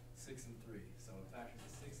 6 and 3. So factors of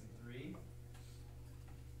 6 and 3.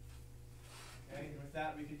 Okay, and with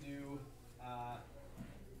that, we could do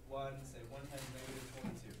 1 times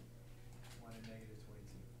 -22. 1 and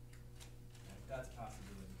 -22. Okay, that's a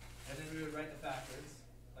possibility. And then we would write the factors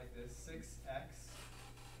like this: 6x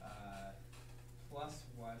plus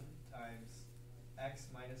 1 times x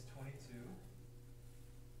minus 22.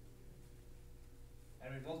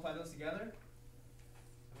 And we'd multiply those together,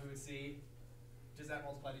 and we would see, does that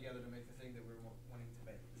multiply together to make the thing that we're wanting to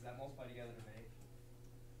make? Does that multiply together to make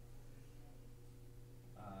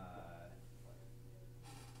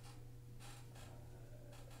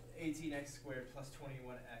 18x squared plus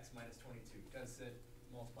 21x minus 22? Does it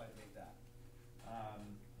multiply to make that?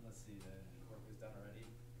 Let's see, the work was done already.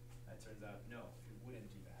 It turns out, no, it wouldn't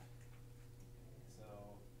do that.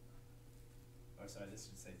 So, sorry, this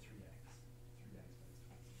should say 3x. 3x minus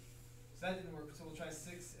 22. So that didn't work, so we'll try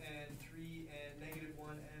 6 and 3 and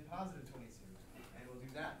 -1 and positive 22. And we'll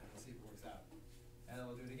do that, and we'll see if it works out. And then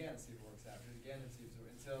we'll do it again, see if it works out. Do it again and see if it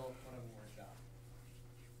works until one of them works out,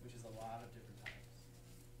 which is a lot of different times.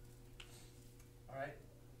 All right,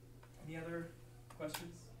 Any other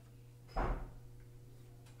questions?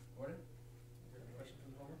 Gordon? Any question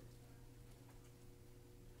from the homework?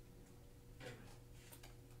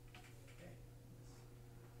 Okay.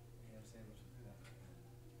 You understand what should do that?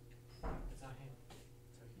 It's not ham.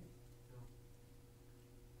 Turkey? No.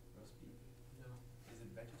 Roast beef? No. Is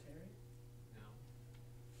it vegetarian? No.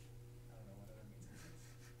 I don't know what other meats it is.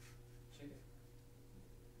 Chicken?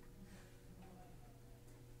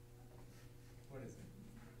 What is it?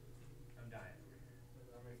 I'm dying over here.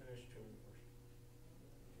 Let me finish chewing first.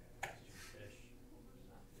 Fish.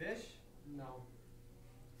 Fish? No.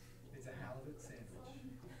 It's a halibut sandwich.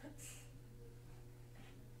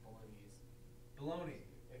 Bolognese. Bologna.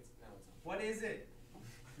 It's not. What is it?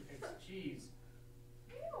 It's cheese.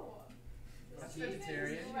 Ew. That's Cheese and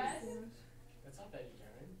vegetarian. bread? That's not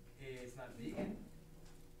vegetarian. It's not vegan.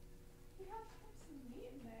 You have to have some meat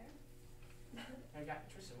in there. I got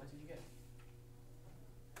Tristan. What did you get?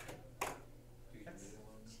 That's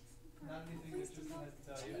not anything that Tristan has to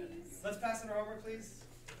tell you. Let's pass on our homework, please.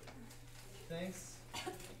 Thanks.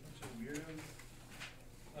 Bunch of weirdos.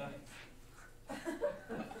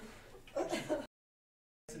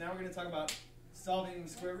 So now we're going to talk about solving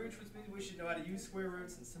square roots, which means we should know how to use square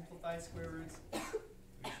roots and simplify square roots.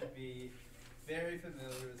 We should be very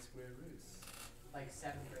familiar with square roots. Like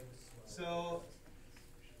 7th grade. So,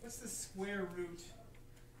 what's the square root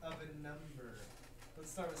of a number?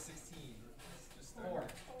 Let's start with 16. Let's just start. 4.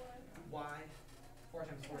 Why? 4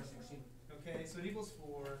 times 4 is 16. Okay, so it equals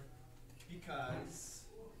 4 because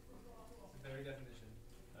the very definition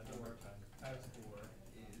A number times. times 4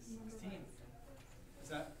 is 16. Is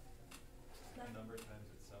that A number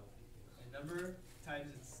times itself equals. a number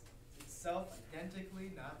times itself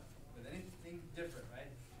identically, not with anything different,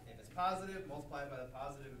 right? If it's positive, multiply it by the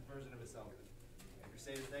positive version of itself. If you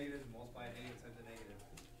say it's negative, multiply a negative times a negative.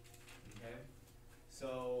 Okay?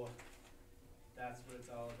 So that's what it's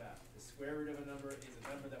all about. The square root of a number is a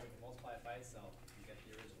number that we can multiply it by itself to get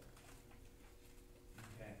the original.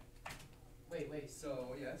 Okay. Wait.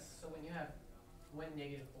 So yes. So when you have when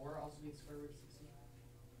negative 4 also means square root of 16?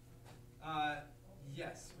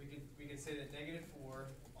 Yes, we could say that negative 4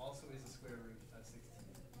 also is the square root of 16.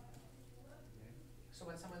 Okay. So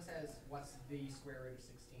when someone says, what's the square root of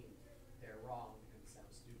 16? They're wrong and it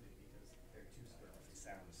sounds stupid because they're 2 square It roots.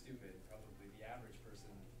 sounds stupid. Probably the average person,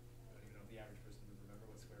 I don't even know if the average person would remember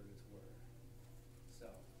what square roots were. So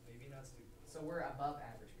maybe not stupid. So we're above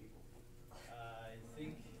average people. I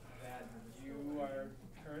think that you are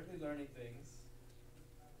currently learning things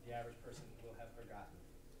the average person will have forgotten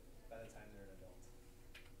by the time they're an adult.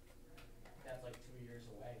 That's like 2 years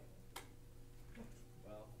away.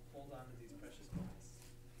 Well, hold on to these precious moments.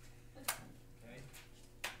 Okay.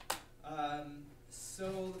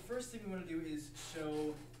 So the first thing we want to do is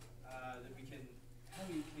show how we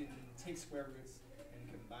can take square roots and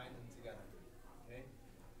combine them together. Okay.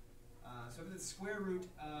 So if the square root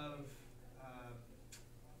of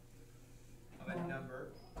a number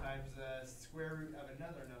times the square root of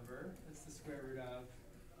another number, that's the square root of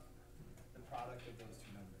the product of those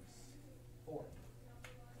two numbers. 4.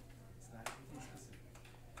 It's not anything specific.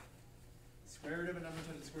 The square root of a number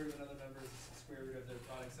times the square root of another number is the square root of their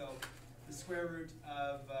product. So the square root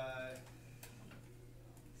of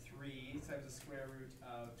 3 times the square root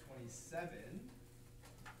of 27,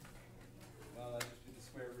 well, that just be the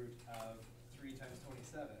square root of 3 times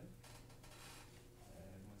 27. And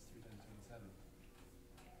what's 3 times 27?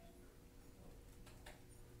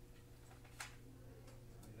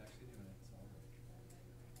 He's actually doing it, so.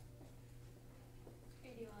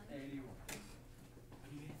 81. 81.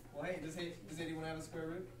 Well, hey, does 81 have a square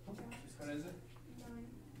root? What is it? 9.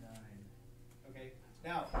 9. Okay,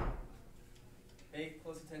 now, pay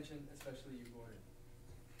close attention, especially you, Gordon.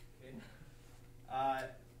 Okay?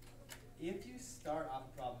 If you start off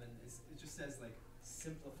a problem and it just says, like,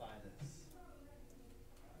 simplify this,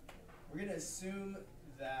 we're going to assume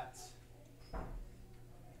that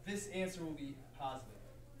this answer will be positive.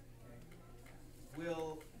 Okay?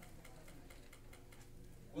 We'll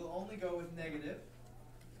only go with negative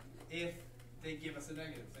if they give us a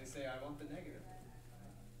negative. They say, I want the negative.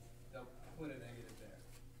 They'll put a negative there.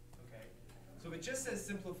 Okay. So if it just says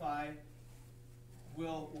simplify,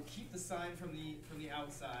 we'll keep the sign from the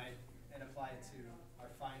outside and apply it to our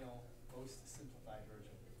final most simplified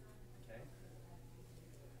version. Okay.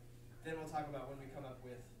 Then we'll talk about when we come up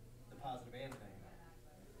with the positive and the negative.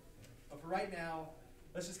 But for right now,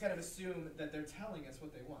 let's just kind of assume that they're telling us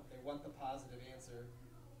what they want. They want the positive answer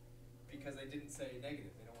because they didn't say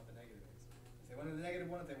negative. They don't want the negative answer. If they wanted the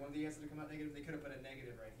negative one, if they wanted the answer to come out negative, they could have put a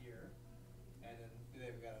negative right here, and then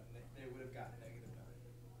they would have gotten negative 9.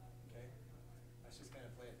 Okay? Let's just kind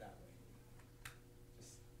of play it that way.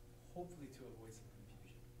 hopefully to avoid some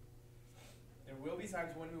confusion. There will be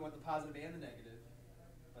times when we want the positive and the negative,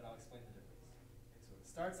 but I'll explain the difference. Okay, so it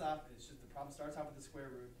starts off, it's just the problem starts off with the square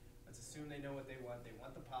root. Let's assume they know what they want. They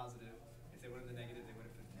want the positive. If they wanted the negative, they would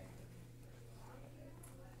have put the negative.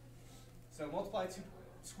 So multiply two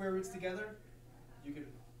square roots together. You can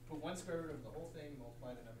put one square root over the whole thing,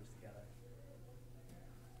 multiply the numbers together.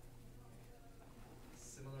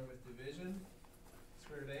 Similar with division.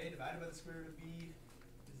 Square root of A divided by the square root of B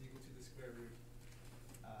is equal to the square root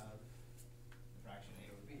of the fraction A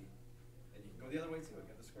over B. And you can go the other way too. If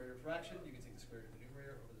you have the square root of fraction, you can take the square root of the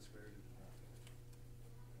numerator over the square root of the denominator.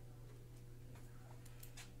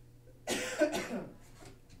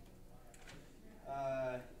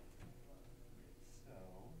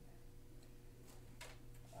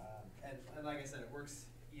 And like I said, it works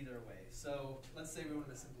either way. So let's say we wanted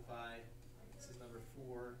to simplify, this is number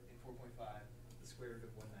 4 in 4.5, the square root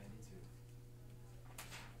of 192.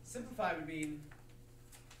 Simplify would mean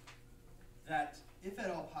that, if at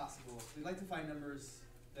all possible, we'd like to find numbers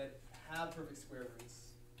that have perfect square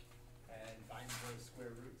roots and find those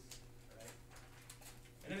square roots, right?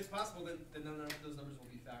 And if it's possible, then none of those numbers will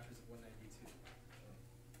be factors of 192. Okay.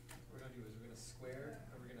 What we're going to do is we're going to square,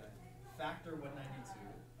 or we're going to factor 192,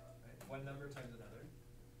 right? One number times another,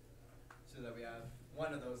 so that we have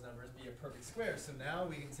one of those numbers be a perfect square. So now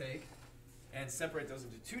we can take and separate those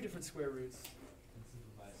into two different square roots and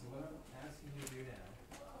simplify. So what I'm asking you to do now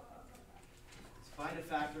is find a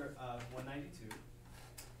factor of 192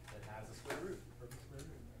 that has a square root, perfect square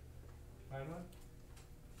root. Find one?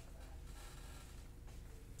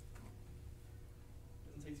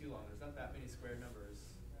 Doesn't take too long. There's not that many square numbers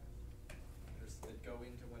that go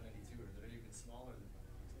into 192, or that are even smaller than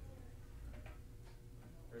 192.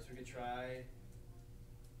 First we could try,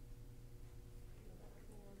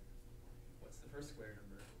 what's the first square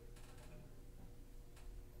number?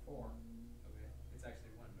 4. Okay, it's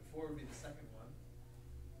actually 1, but 4 would be the second one,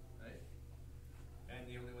 right? And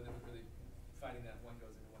the only one that would really, finding that 1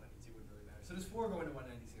 goes into 192 wouldn't really matter. So does 4 go into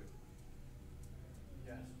 192?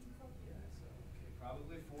 Yes. Yeah, so, okay,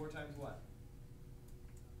 probably 4 times what?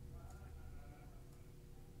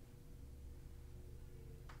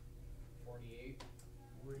 48.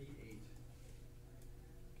 48. Okay.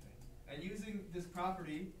 And using this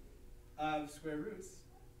property of square roots,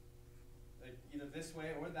 like either this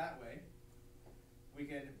way or that way, we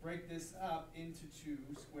can break this up into two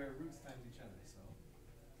square roots times each other. So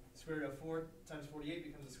square root of 4 times 48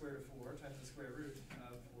 becomes the square root of 4 times the square root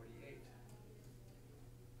of 48.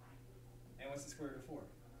 And what's the square root of 4?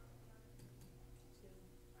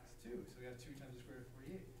 It's 2. So we have 2 times the square root of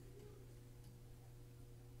 48.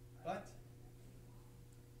 But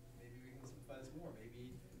maybe we can simplify this more.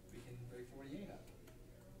 Maybe we can break 48 up.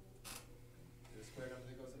 Is there a square number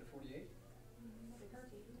that goes into 48?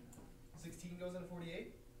 16 goes into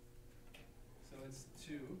 48. So it's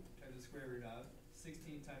 2 times the square root of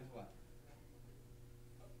 16 times what?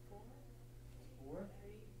 4. 4?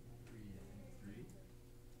 3. 3.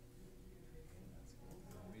 That's cool.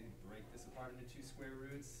 So we break this apart into two square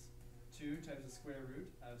roots. 2 times the square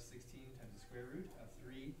root of 16 times the square root of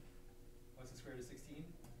 3. What's the square root of 16?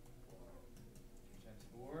 4. 2 times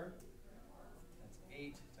 4. That's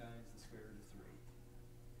 8 times the square root of 3.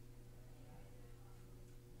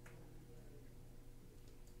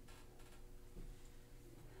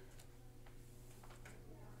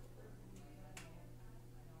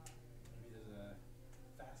 Maybe there's a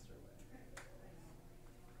faster way.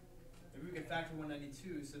 Maybe we can factor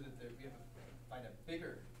 192 so that we have find a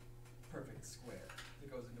bigger perfect square that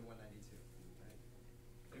goes into 192. Right?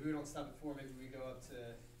 Maybe we don't stop at 4. Maybe we go up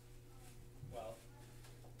to, well,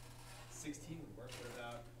 16 would work. What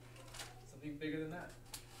about something bigger than that?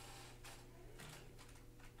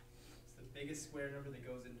 It's the biggest square number that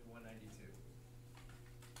goes into 192.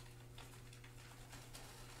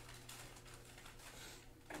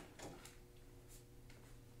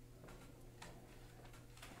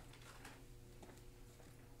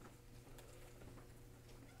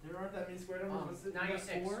 There aren't that many square numbers. What's it?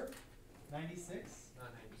 96. 4? 96?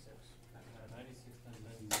 Not 96. 96 times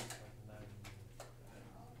 96 like 9.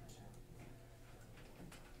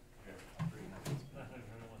 Here, I'll bring that.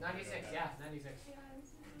 96, yeah, 96.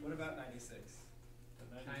 What about 96?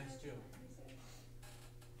 Times 2.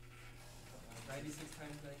 96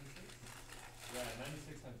 times 96? Yeah,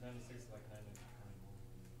 96 times 96 is like 9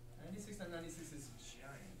 and 96 times 96 is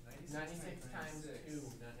giant. 96 times 96.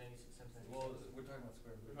 2, not 96 times 96. Well, we're talking about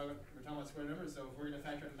square root. We're talking about square numbers, so if we're going to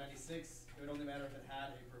factor in 96, it would only matter if it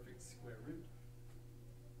had a perfect square root.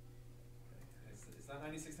 Okay. It's not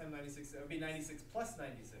 96 times 96, it would be 96 plus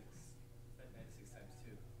 96. Right? 96 times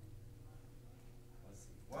 2. Plus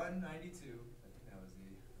 192. I think that was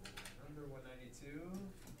the number 192.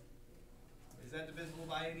 Is that divisible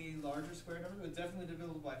by any larger square number? It's definitely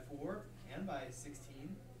divisible by 4 and by 16.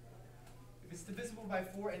 If it's divisible by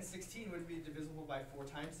 4 and 16, would it be divisible by 4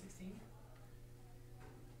 times 16?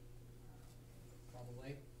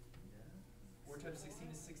 Probably. Yeah. 4 times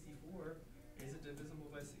 16 is 64. Is it divisible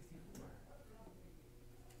by 64?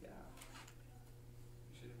 Yeah.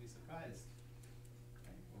 You shouldn't be surprised.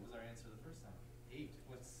 Okay. What was our answer the first time? 8.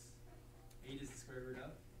 What's 8 is the square root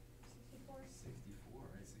of? 64. 64,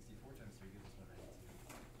 right? 64 times 3 gives us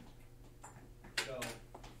 192. So,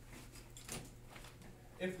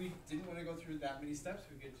 if we didn't want to go through that many steps,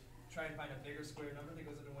 we could try and find a bigger square number that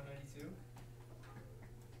goes into 192.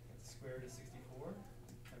 That's the square root of 64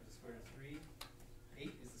 times the square root of 3.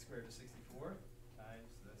 8 is the square root of 64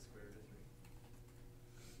 times the square root of 3.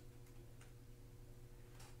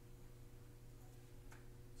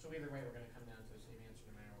 So either way, we're going to come down to the same answer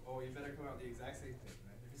no matter what. Oh, you better come out with the exact same thing,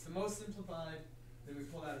 right? If it's the most simplified, then we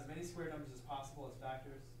pull out as many square numbers as possible as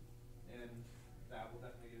factors, and that will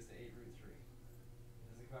definitely get us to 8 root 3.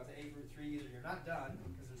 As it come out to 8 root 3, either you're not done,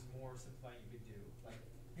 because there's more simplifying you could do. Like,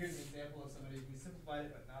 here's an example of somebody who simplified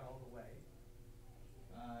it, but not all the way.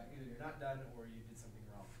 Either you're not done, or you did something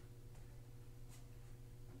wrong.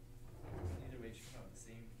 Either way, you should come out with the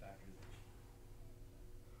same factorization.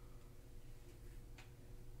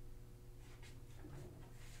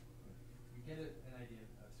 We get an idea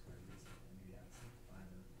of square roots and maybe how to simplify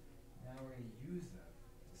them. Now we're going to use them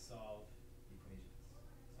to solve equations,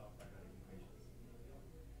 solve quadratic equations.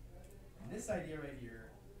 And this idea right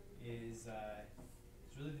here is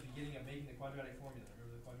it's really the beginning of making the quadratic formula.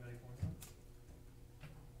 Remember the quadratic formula?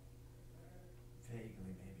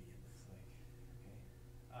 Vaguely, maybe it looks like. Okay.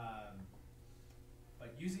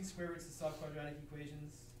 But using square roots to solve quadratic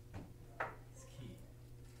equations is key. Okay.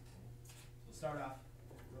 So we'll start off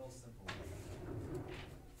real simple.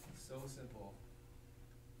 So simple.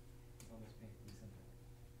 It's almost painfully simple.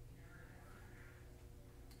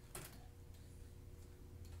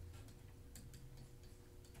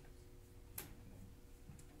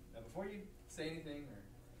 Now before you say anything, or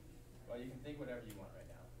well, you can think whatever you want right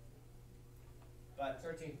now. But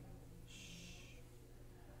 13.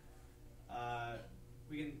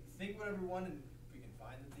 We can think whatever we want, and we can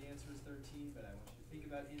find that the answer is 13, but I want you to think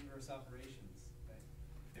about inverse operations. Okay?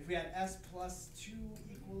 If we had s plus 2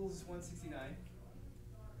 equals 169,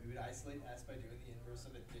 we would isolate s by doing the inverse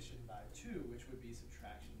of addition by 2, which would be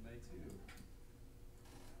subtraction by 2.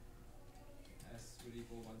 S would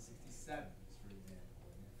equal 167, just for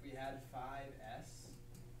example. And if we had 5s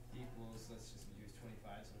equals, let's just use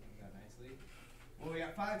 25 so we can do that nicely. Well, we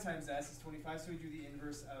got 5 times s is 25, so we do the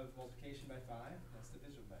inverse of multiplication by 5. That's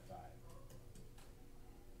division by 5.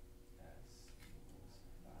 S equals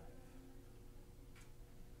 5.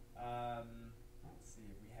 Let's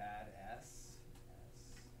see, if we had s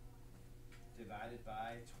divided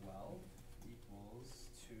by 12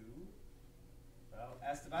 equals 2. Well,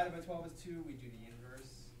 s divided by 12 is 2, we do the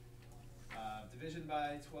inverse. Division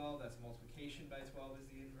by 12, that's multiplication by 12 is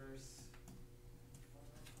the inverse.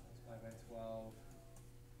 Multiply by 12.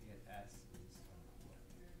 S is 24.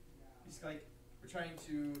 Just like we're trying to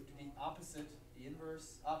do the opposite, the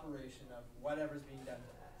inverse operation of whatever's being done to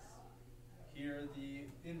S. Here the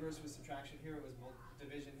inverse was subtraction, here it was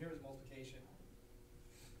division, here it was multiplication.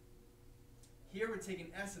 Here we're taking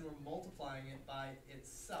S and we're multiplying it by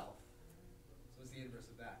itself. So what's the inverse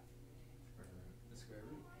of that? The square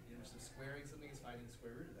root. The inverse of squaring something is finding the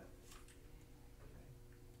square root of that. Okay.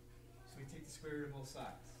 So we take the square root of both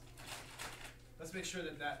sides. Let's make sure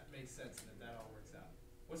that that makes sense and that that all works out.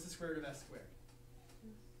 What's the square root of s squared?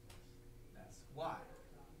 S. Why?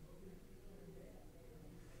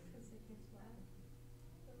 Because it gives y.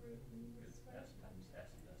 The root and the square. S times S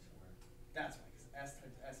is S squared. That's why, because s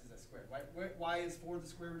times s is s squared. Why is 4 the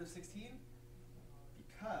square root of 16?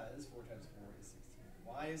 Because 4 times 4 is 16.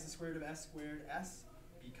 Why is the square root of s squared s?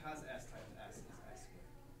 Because s times s is s squared.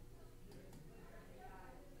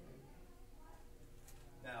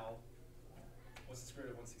 Now, what's the square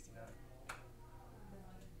root of 169?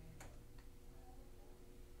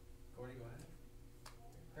 Corey, go ahead.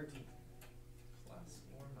 13. Plus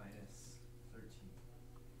or minus 13.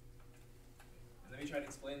 And let me try to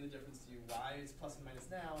explain the difference to you. Why it's plus and minus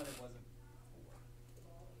now and it wasn't before.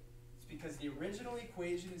 It's because the original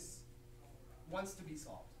equation wants to be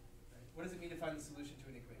solved. Right? What does it mean to find the solution to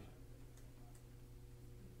an equation?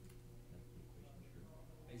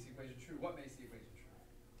 Makes the equation true. What makes the equation true?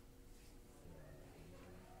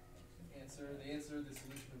 The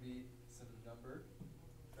solution would be some number,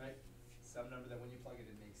 right? Some number that when you plug it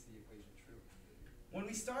in makes the equation true. When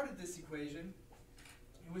we started this equation,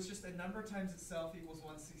 it was just a number times itself equals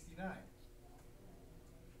 169.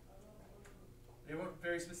 They weren't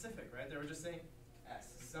very specific, right? They were just saying s,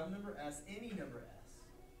 some number s, any number s,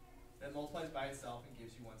 that multiplies by itself and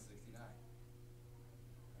gives you 169.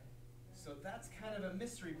 So that's kind of a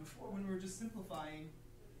mystery. Before, when we were just simplifying,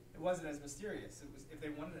 it wasn't as mysterious. It was, if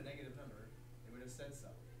they wanted a negative number, they would have said so.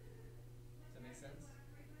 Does that make sense?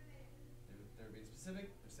 They're being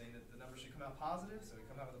specific. They're saying that the number should come out positive, so we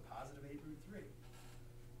come out with a positive 8 root 3.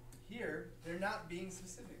 Here, they're not being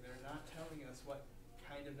specific. They're not telling us what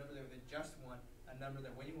kind of number they just want a number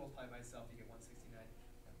that when you multiply by itself, you get 169.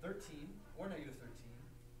 And 13, or negative 13,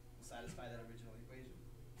 will satisfy that original equation.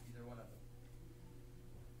 Either one of them.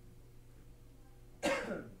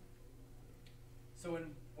 So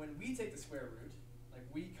when we take the square root, like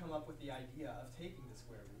we come up with the idea of taking the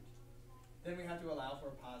square root, then we have to allow for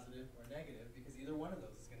a positive or negative, because either one of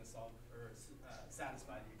those is going to solve or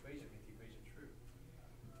satisfy the equation, make the equation true.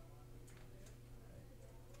 Right.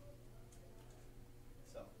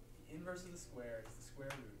 So the inverse of the square is the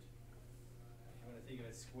square root. If you want to think of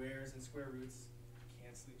it, squares and square roots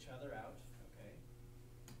cancel each other out. Okay.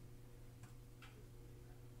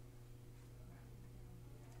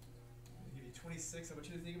 I'll give you 26. I want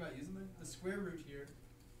you to think about using the square root here.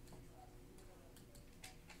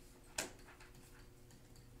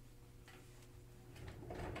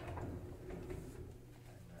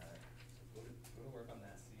 Go to work on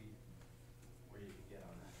that, see where you can get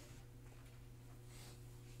on that.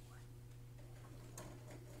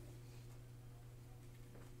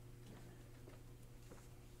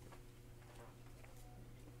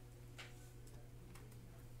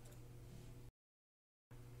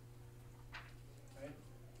 Right?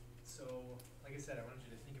 So, like I said, I wanted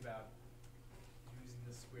you to think about using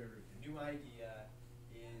the square root. The new idea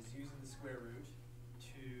is using the square root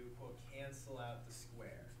to, quote, cancel out the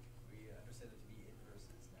square. We understand it to be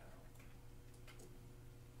inverses now.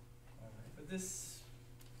 Alright, but this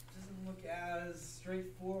doesn't look as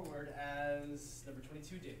straightforward as number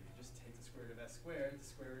 22 did. We just take the square root of s squared. The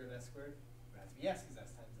square root of s squared would have to be s, because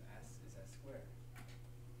s times s is s squared.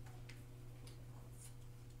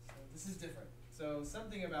 So this is different. So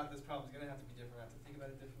something about this problem is going to have to be different. I have to think about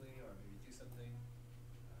it differently, or maybe do something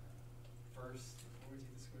first before we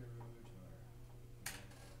take the square root,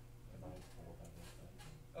 or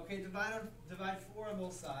okay, divide 4 on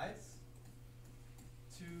both sides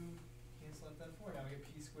to cancel out that 4. Now we get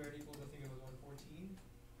p squared equals, I think it was 114.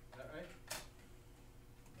 Is that right?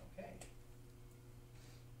 Okay.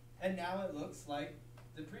 And now it looks like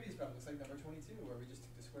the previous problem. Looks like number 22, where we just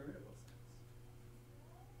took the square root of both sides.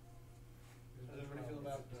 How does everybody feel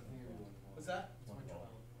about? What's that? 112.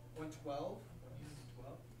 112? Uses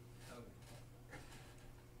 12? Okay.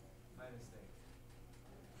 My mistake.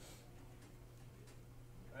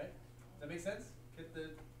 Right? Does that make sense? Get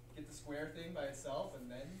the square thing by itself and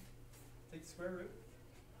then take the square root.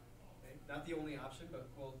 Okay. Not the only option, but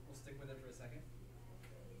we'll stick with it for a second.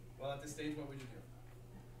 Well, at this stage, what would you do?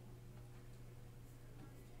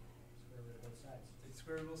 Square root of both sides. Take the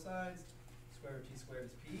square root of both sides. Square root of t squared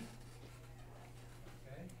is p.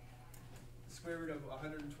 Okay. The square root of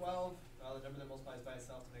 112, the number that multiplies by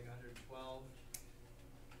itself to make 112.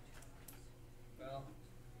 Well,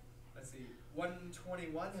 let's see.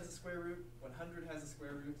 121 has a square root. 100 has a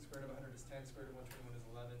square root. The square root of 100 is 10. Square root of 121 is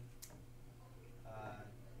 11.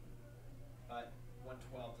 But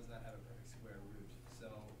 112 does not have a perfect square root.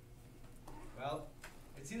 So, well,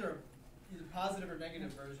 it's either positive or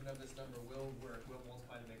negative version of this number will work. Will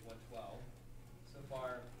multiply to make 112. So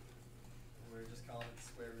far, we're just calling it the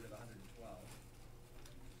square root of 112.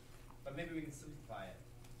 But maybe we can simplify it.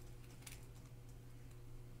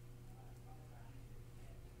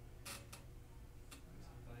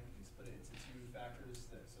 Simplify, you can split it into 2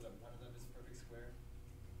 factors so that one of them is a perfect square.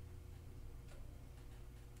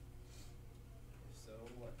 If so,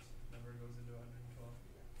 what number goes into 112?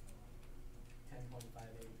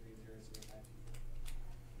 10.58300524.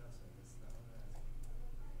 No, sir, that's not what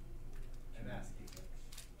I'm asking.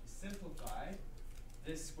 To simplify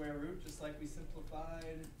this square root just like we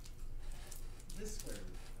simplified this square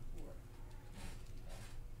root before.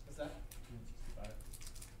 What's that?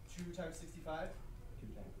 2 times 65? 2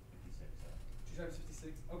 times 56. 2 times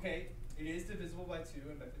 56? Okay, it is divisible by 2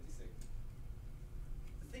 and by 56.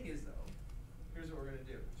 The thing is, though, here's what we're going to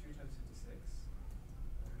do. 2 times 56.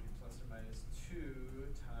 We're going to do plus or minus 2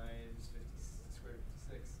 times 50, the square root of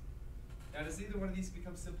 56. Now, does either one of these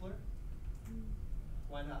become simpler?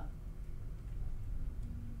 Why not?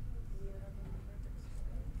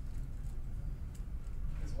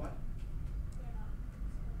 Is what?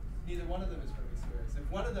 Neither one of them is perfect squares.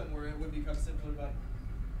 If one of them were, it would become simpler, but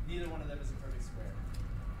neither one of them is a perfect square.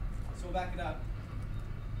 So we'll back it up.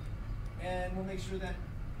 And we'll make sure that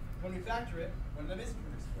when we factor it, one of them is a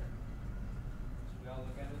perfect square. Should we all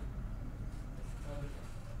look at it? Oh,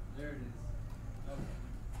 there it is. Okay.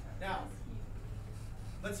 Now,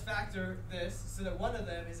 let's factor this so that one of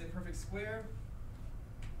them is a perfect square,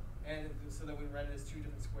 and so that we write it as two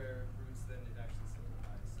different square roots, then it actually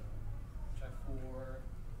simplifies. So try 4,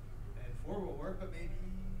 and 4 will work, but maybe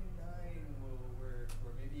 9 will work,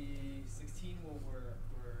 or maybe 16 will work,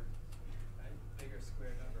 or a bigger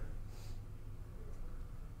square number.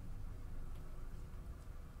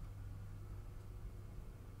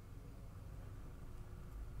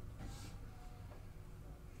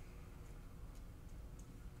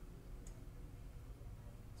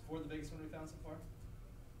 Is 4 the biggest one we found so far?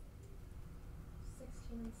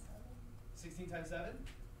 16 and 7. 16 times 7?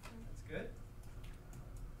 That's good.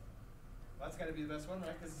 Well, that's got to be the best one,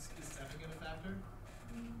 right? Because is 7 going to factor? 7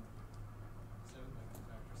 not going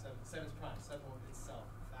to factor. 7 is prime. 7 will itself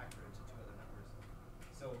factor into two other numbers.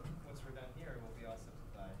 So once we're done here, we'll be all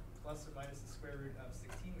simplified. Plus or minus the square root of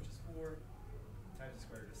 16, which is 4, times the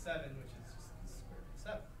square root of 7, which is just the square root of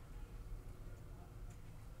 7.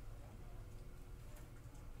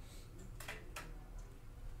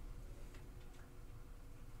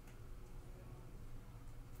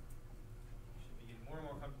 Should be getting more and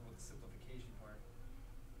more comfortable with the simplification part.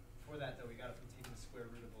 Before that, though, we got to be taking the square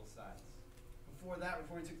root of both sides. Before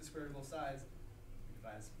we took the square root of both sides, we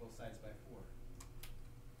divided both sides by 4.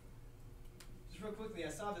 Just real quickly, I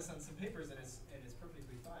saw this on some papers, and it's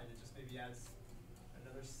perfectly fine. It just maybe adds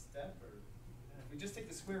another step, or if we just take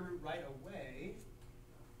the square root right away,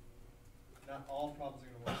 not all problems are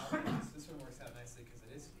going to work out. This one works out nicely because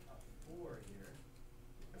it is 4 here.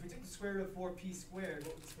 If we took the square root of 4p squared,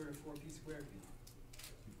 what would the square root of 4p squared be?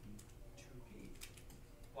 2p.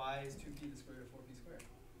 Why is 2p the square root of 4p squared?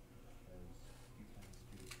 Because 2 times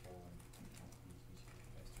 2 is 4.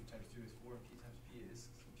 2 times 2 is 4, and p times p is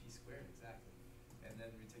p squared, exactly. And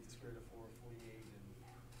then we take the square root of 4, 48, and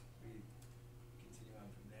we continue on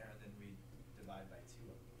from there, and then we divide by 2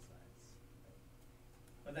 on both sides.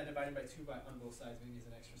 But then dividing by 2 on both sides maybe is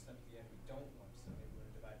an extra step at the end we don't want, so maybe we're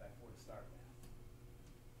going to divide by 4 to start with.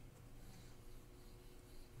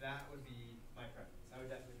 That would be my preference. I would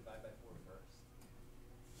definitely divide by 4 first.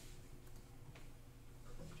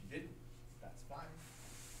 If you didn't, that's fine.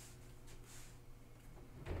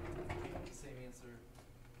 Same answer.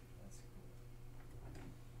 That's cool.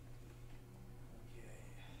 Okay.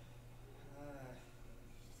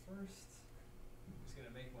 First, I'm just going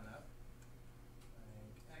to make one up.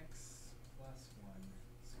 Like x plus 1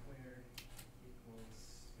 squared equals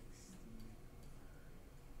 60.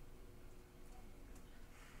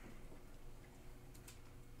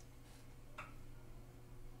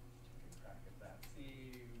 Take a crack at that.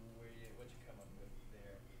 See what you come up with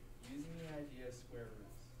there. Using the idea of square roots.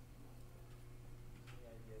 Using the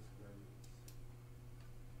idea of square roots.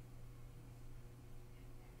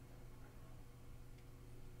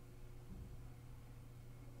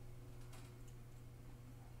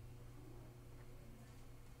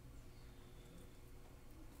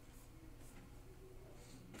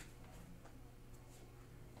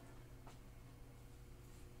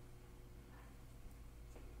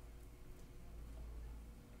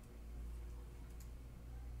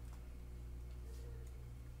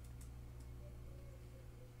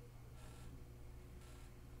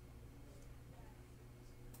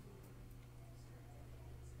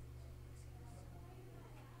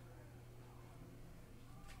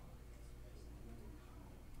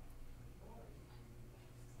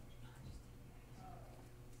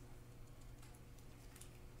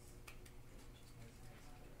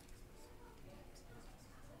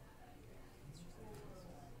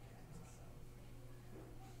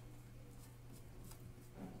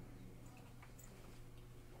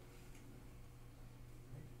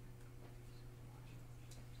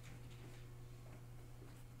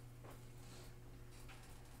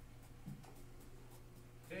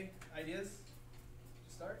 Okay, ideas?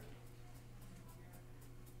 To start?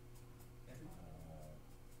 Andrew?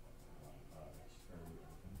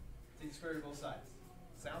 Take the square root of both sides.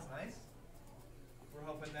 Sounds nice. We're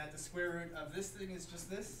hoping that the square root of this thing is just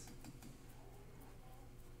this.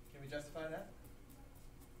 Can we justify that?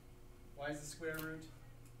 Why is the square root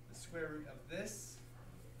of this,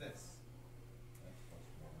 this?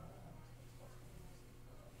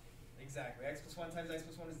 Exactly. X plus 1 times x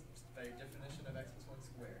plus 1 is the very definition of x plus 1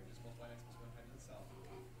 squared. Just multiplying x plus 1 times itself.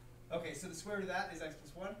 Okay, so the square root of that is x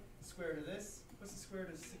plus 1. The square root of this, what's the square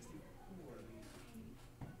root of 64?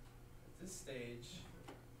 At this stage,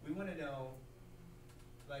 we want to know,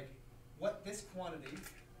 like, what this quantity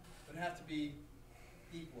would have to be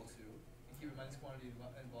equal to, and keep in mind this quantity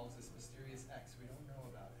involves this mysterious x. We don't know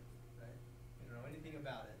about it, right? We don't know anything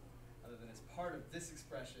about it other than it's part of this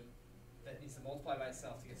expression that needs to multiply by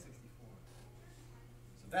itself to get 64.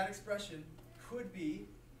 So that expression could be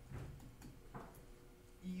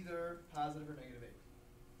either positive or negative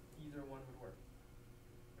 8. Either one would work.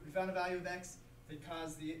 If we found a value of x that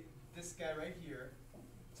caused this guy right here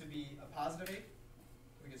to be a positive 8,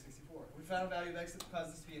 we get 64. If we found a value of x that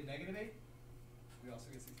caused this to be a negative 8, we also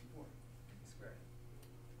get 64 squared.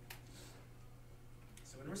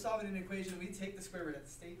 So when we're solving an equation, we take the square root. At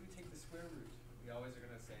the stage we take the square root, we always are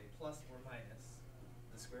going to say plus or minus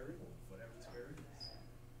the square root, whatever the square root is.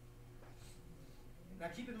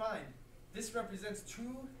 Now keep in mind, this represents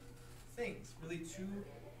two things, really two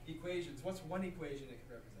equations. What's one equation it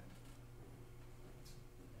can represent?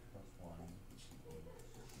 Plus 1.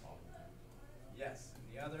 Yes, and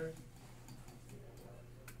the other,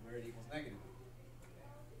 where it equals negative.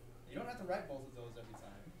 You don't have to write both of those every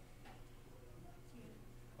time,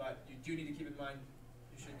 but you do need to keep in mind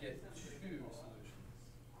you should get two solutions.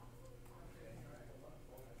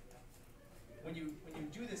 When you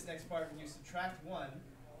do this next part, when you subtract 1,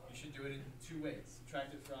 you should do it in two ways.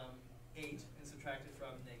 Subtract it from 8 and subtract it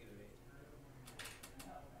from negative 8.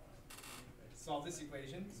 Solve this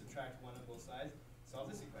equation, subtract 1 on both sides. Solve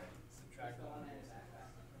this equation, subtract 1 on both sides.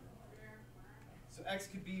 So x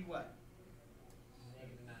could be what?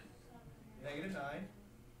 Negative 9. Negative 9.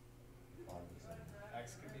 Positive 7.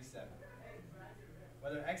 X could be 7.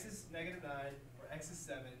 Whether x is negative 9 or x is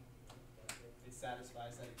 7, it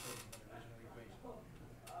satisfies that equation, that original equation.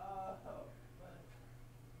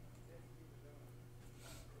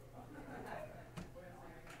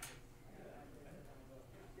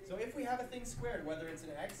 So if we have a thing squared, whether it's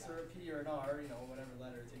an x or a p or an r, whatever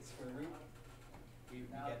letter it takes square root, we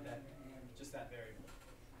get that, just that variable.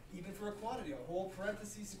 Even for a quantity, a whole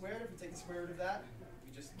parenthesis squared, if we take the square root of that,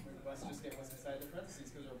 we must just get what's inside the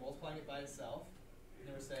parentheses because we're multiplying it by itself.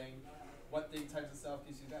 And we're saying, what thing times itself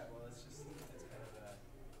gives you that? Well, it's kind of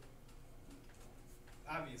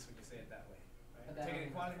obvious when you say it that way. Right? Taking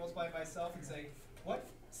a quantity, multiplying by itself, and saying,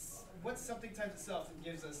 what's something times itself that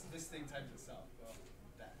gives us this thing times itself? Well,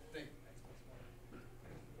 that thing, x plus 1.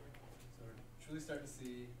 So we're truly starting to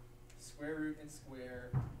see square root and square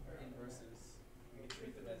are inverses. We can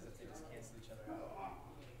treat them as if they just cancel each other out.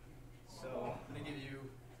 So I'm going to give you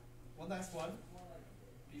one last one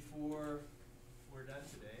before we're done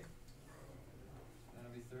today.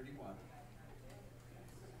 That'll be 31.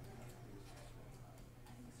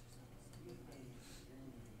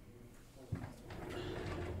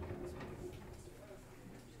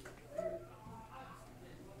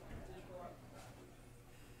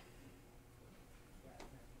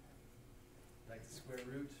 Like the square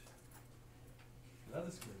root. I love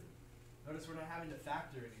the square root. Notice we're not having to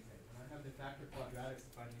factor anything. We're not having to factor quadratics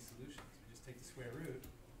to find these solutions. We just take the square root.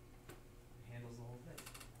 It handles the whole thing.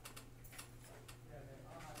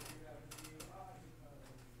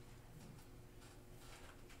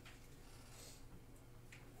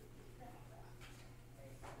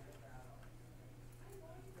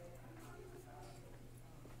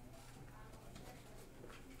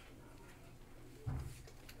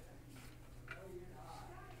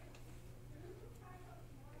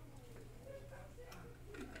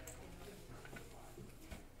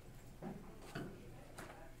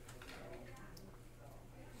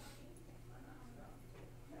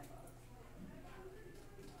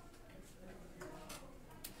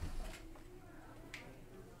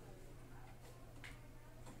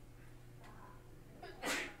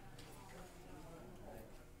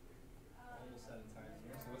 Almost out of time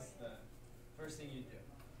here. So what's the first thing you do?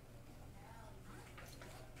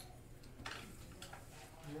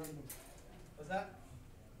 What's that?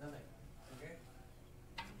 Nothing. Okay.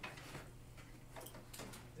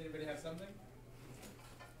 Does anybody have something?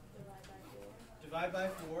 Divide by 4. Divide by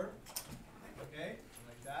 4. Okay,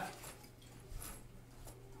 like that.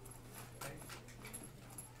 Okay.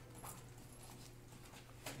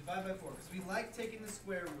 Divide by 4, because we like taking the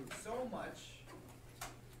square root so much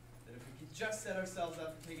that if we could just set ourselves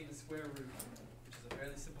up for taking the square root, which is a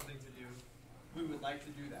fairly simple thing to do, we would like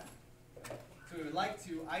to do that. Okay? So we would like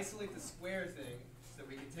to isolate the square thing so that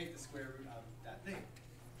we can take the square root of that thing.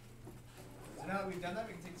 So now that we've done that,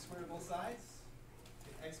 we can take the square root of both sides.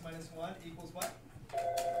 Take x minus 1 equals what?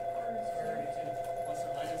 Square root of 2. Plus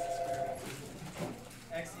or minus the square root of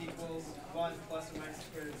 2. X equals 1 plus or minus the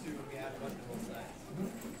square root of 2 when we add 1 to both sides.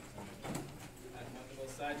 Add 1 to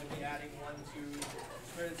both sides, we'll be adding 1 to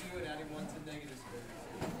square root of 2 and adding 1 to negative square root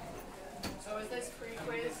of 2. So is this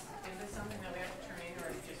pre-quiz? Is this something that we have to turn in,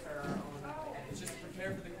 or is it just for our own? It's just to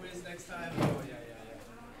prepare for the quiz next time. Oh, yeah.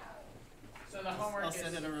 I'll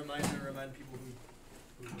send out a reminder to remind people who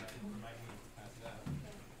Remind me to pass it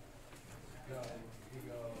out.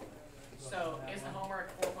 So is the homework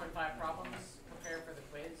 4.5 problems prepared for the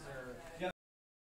quiz, or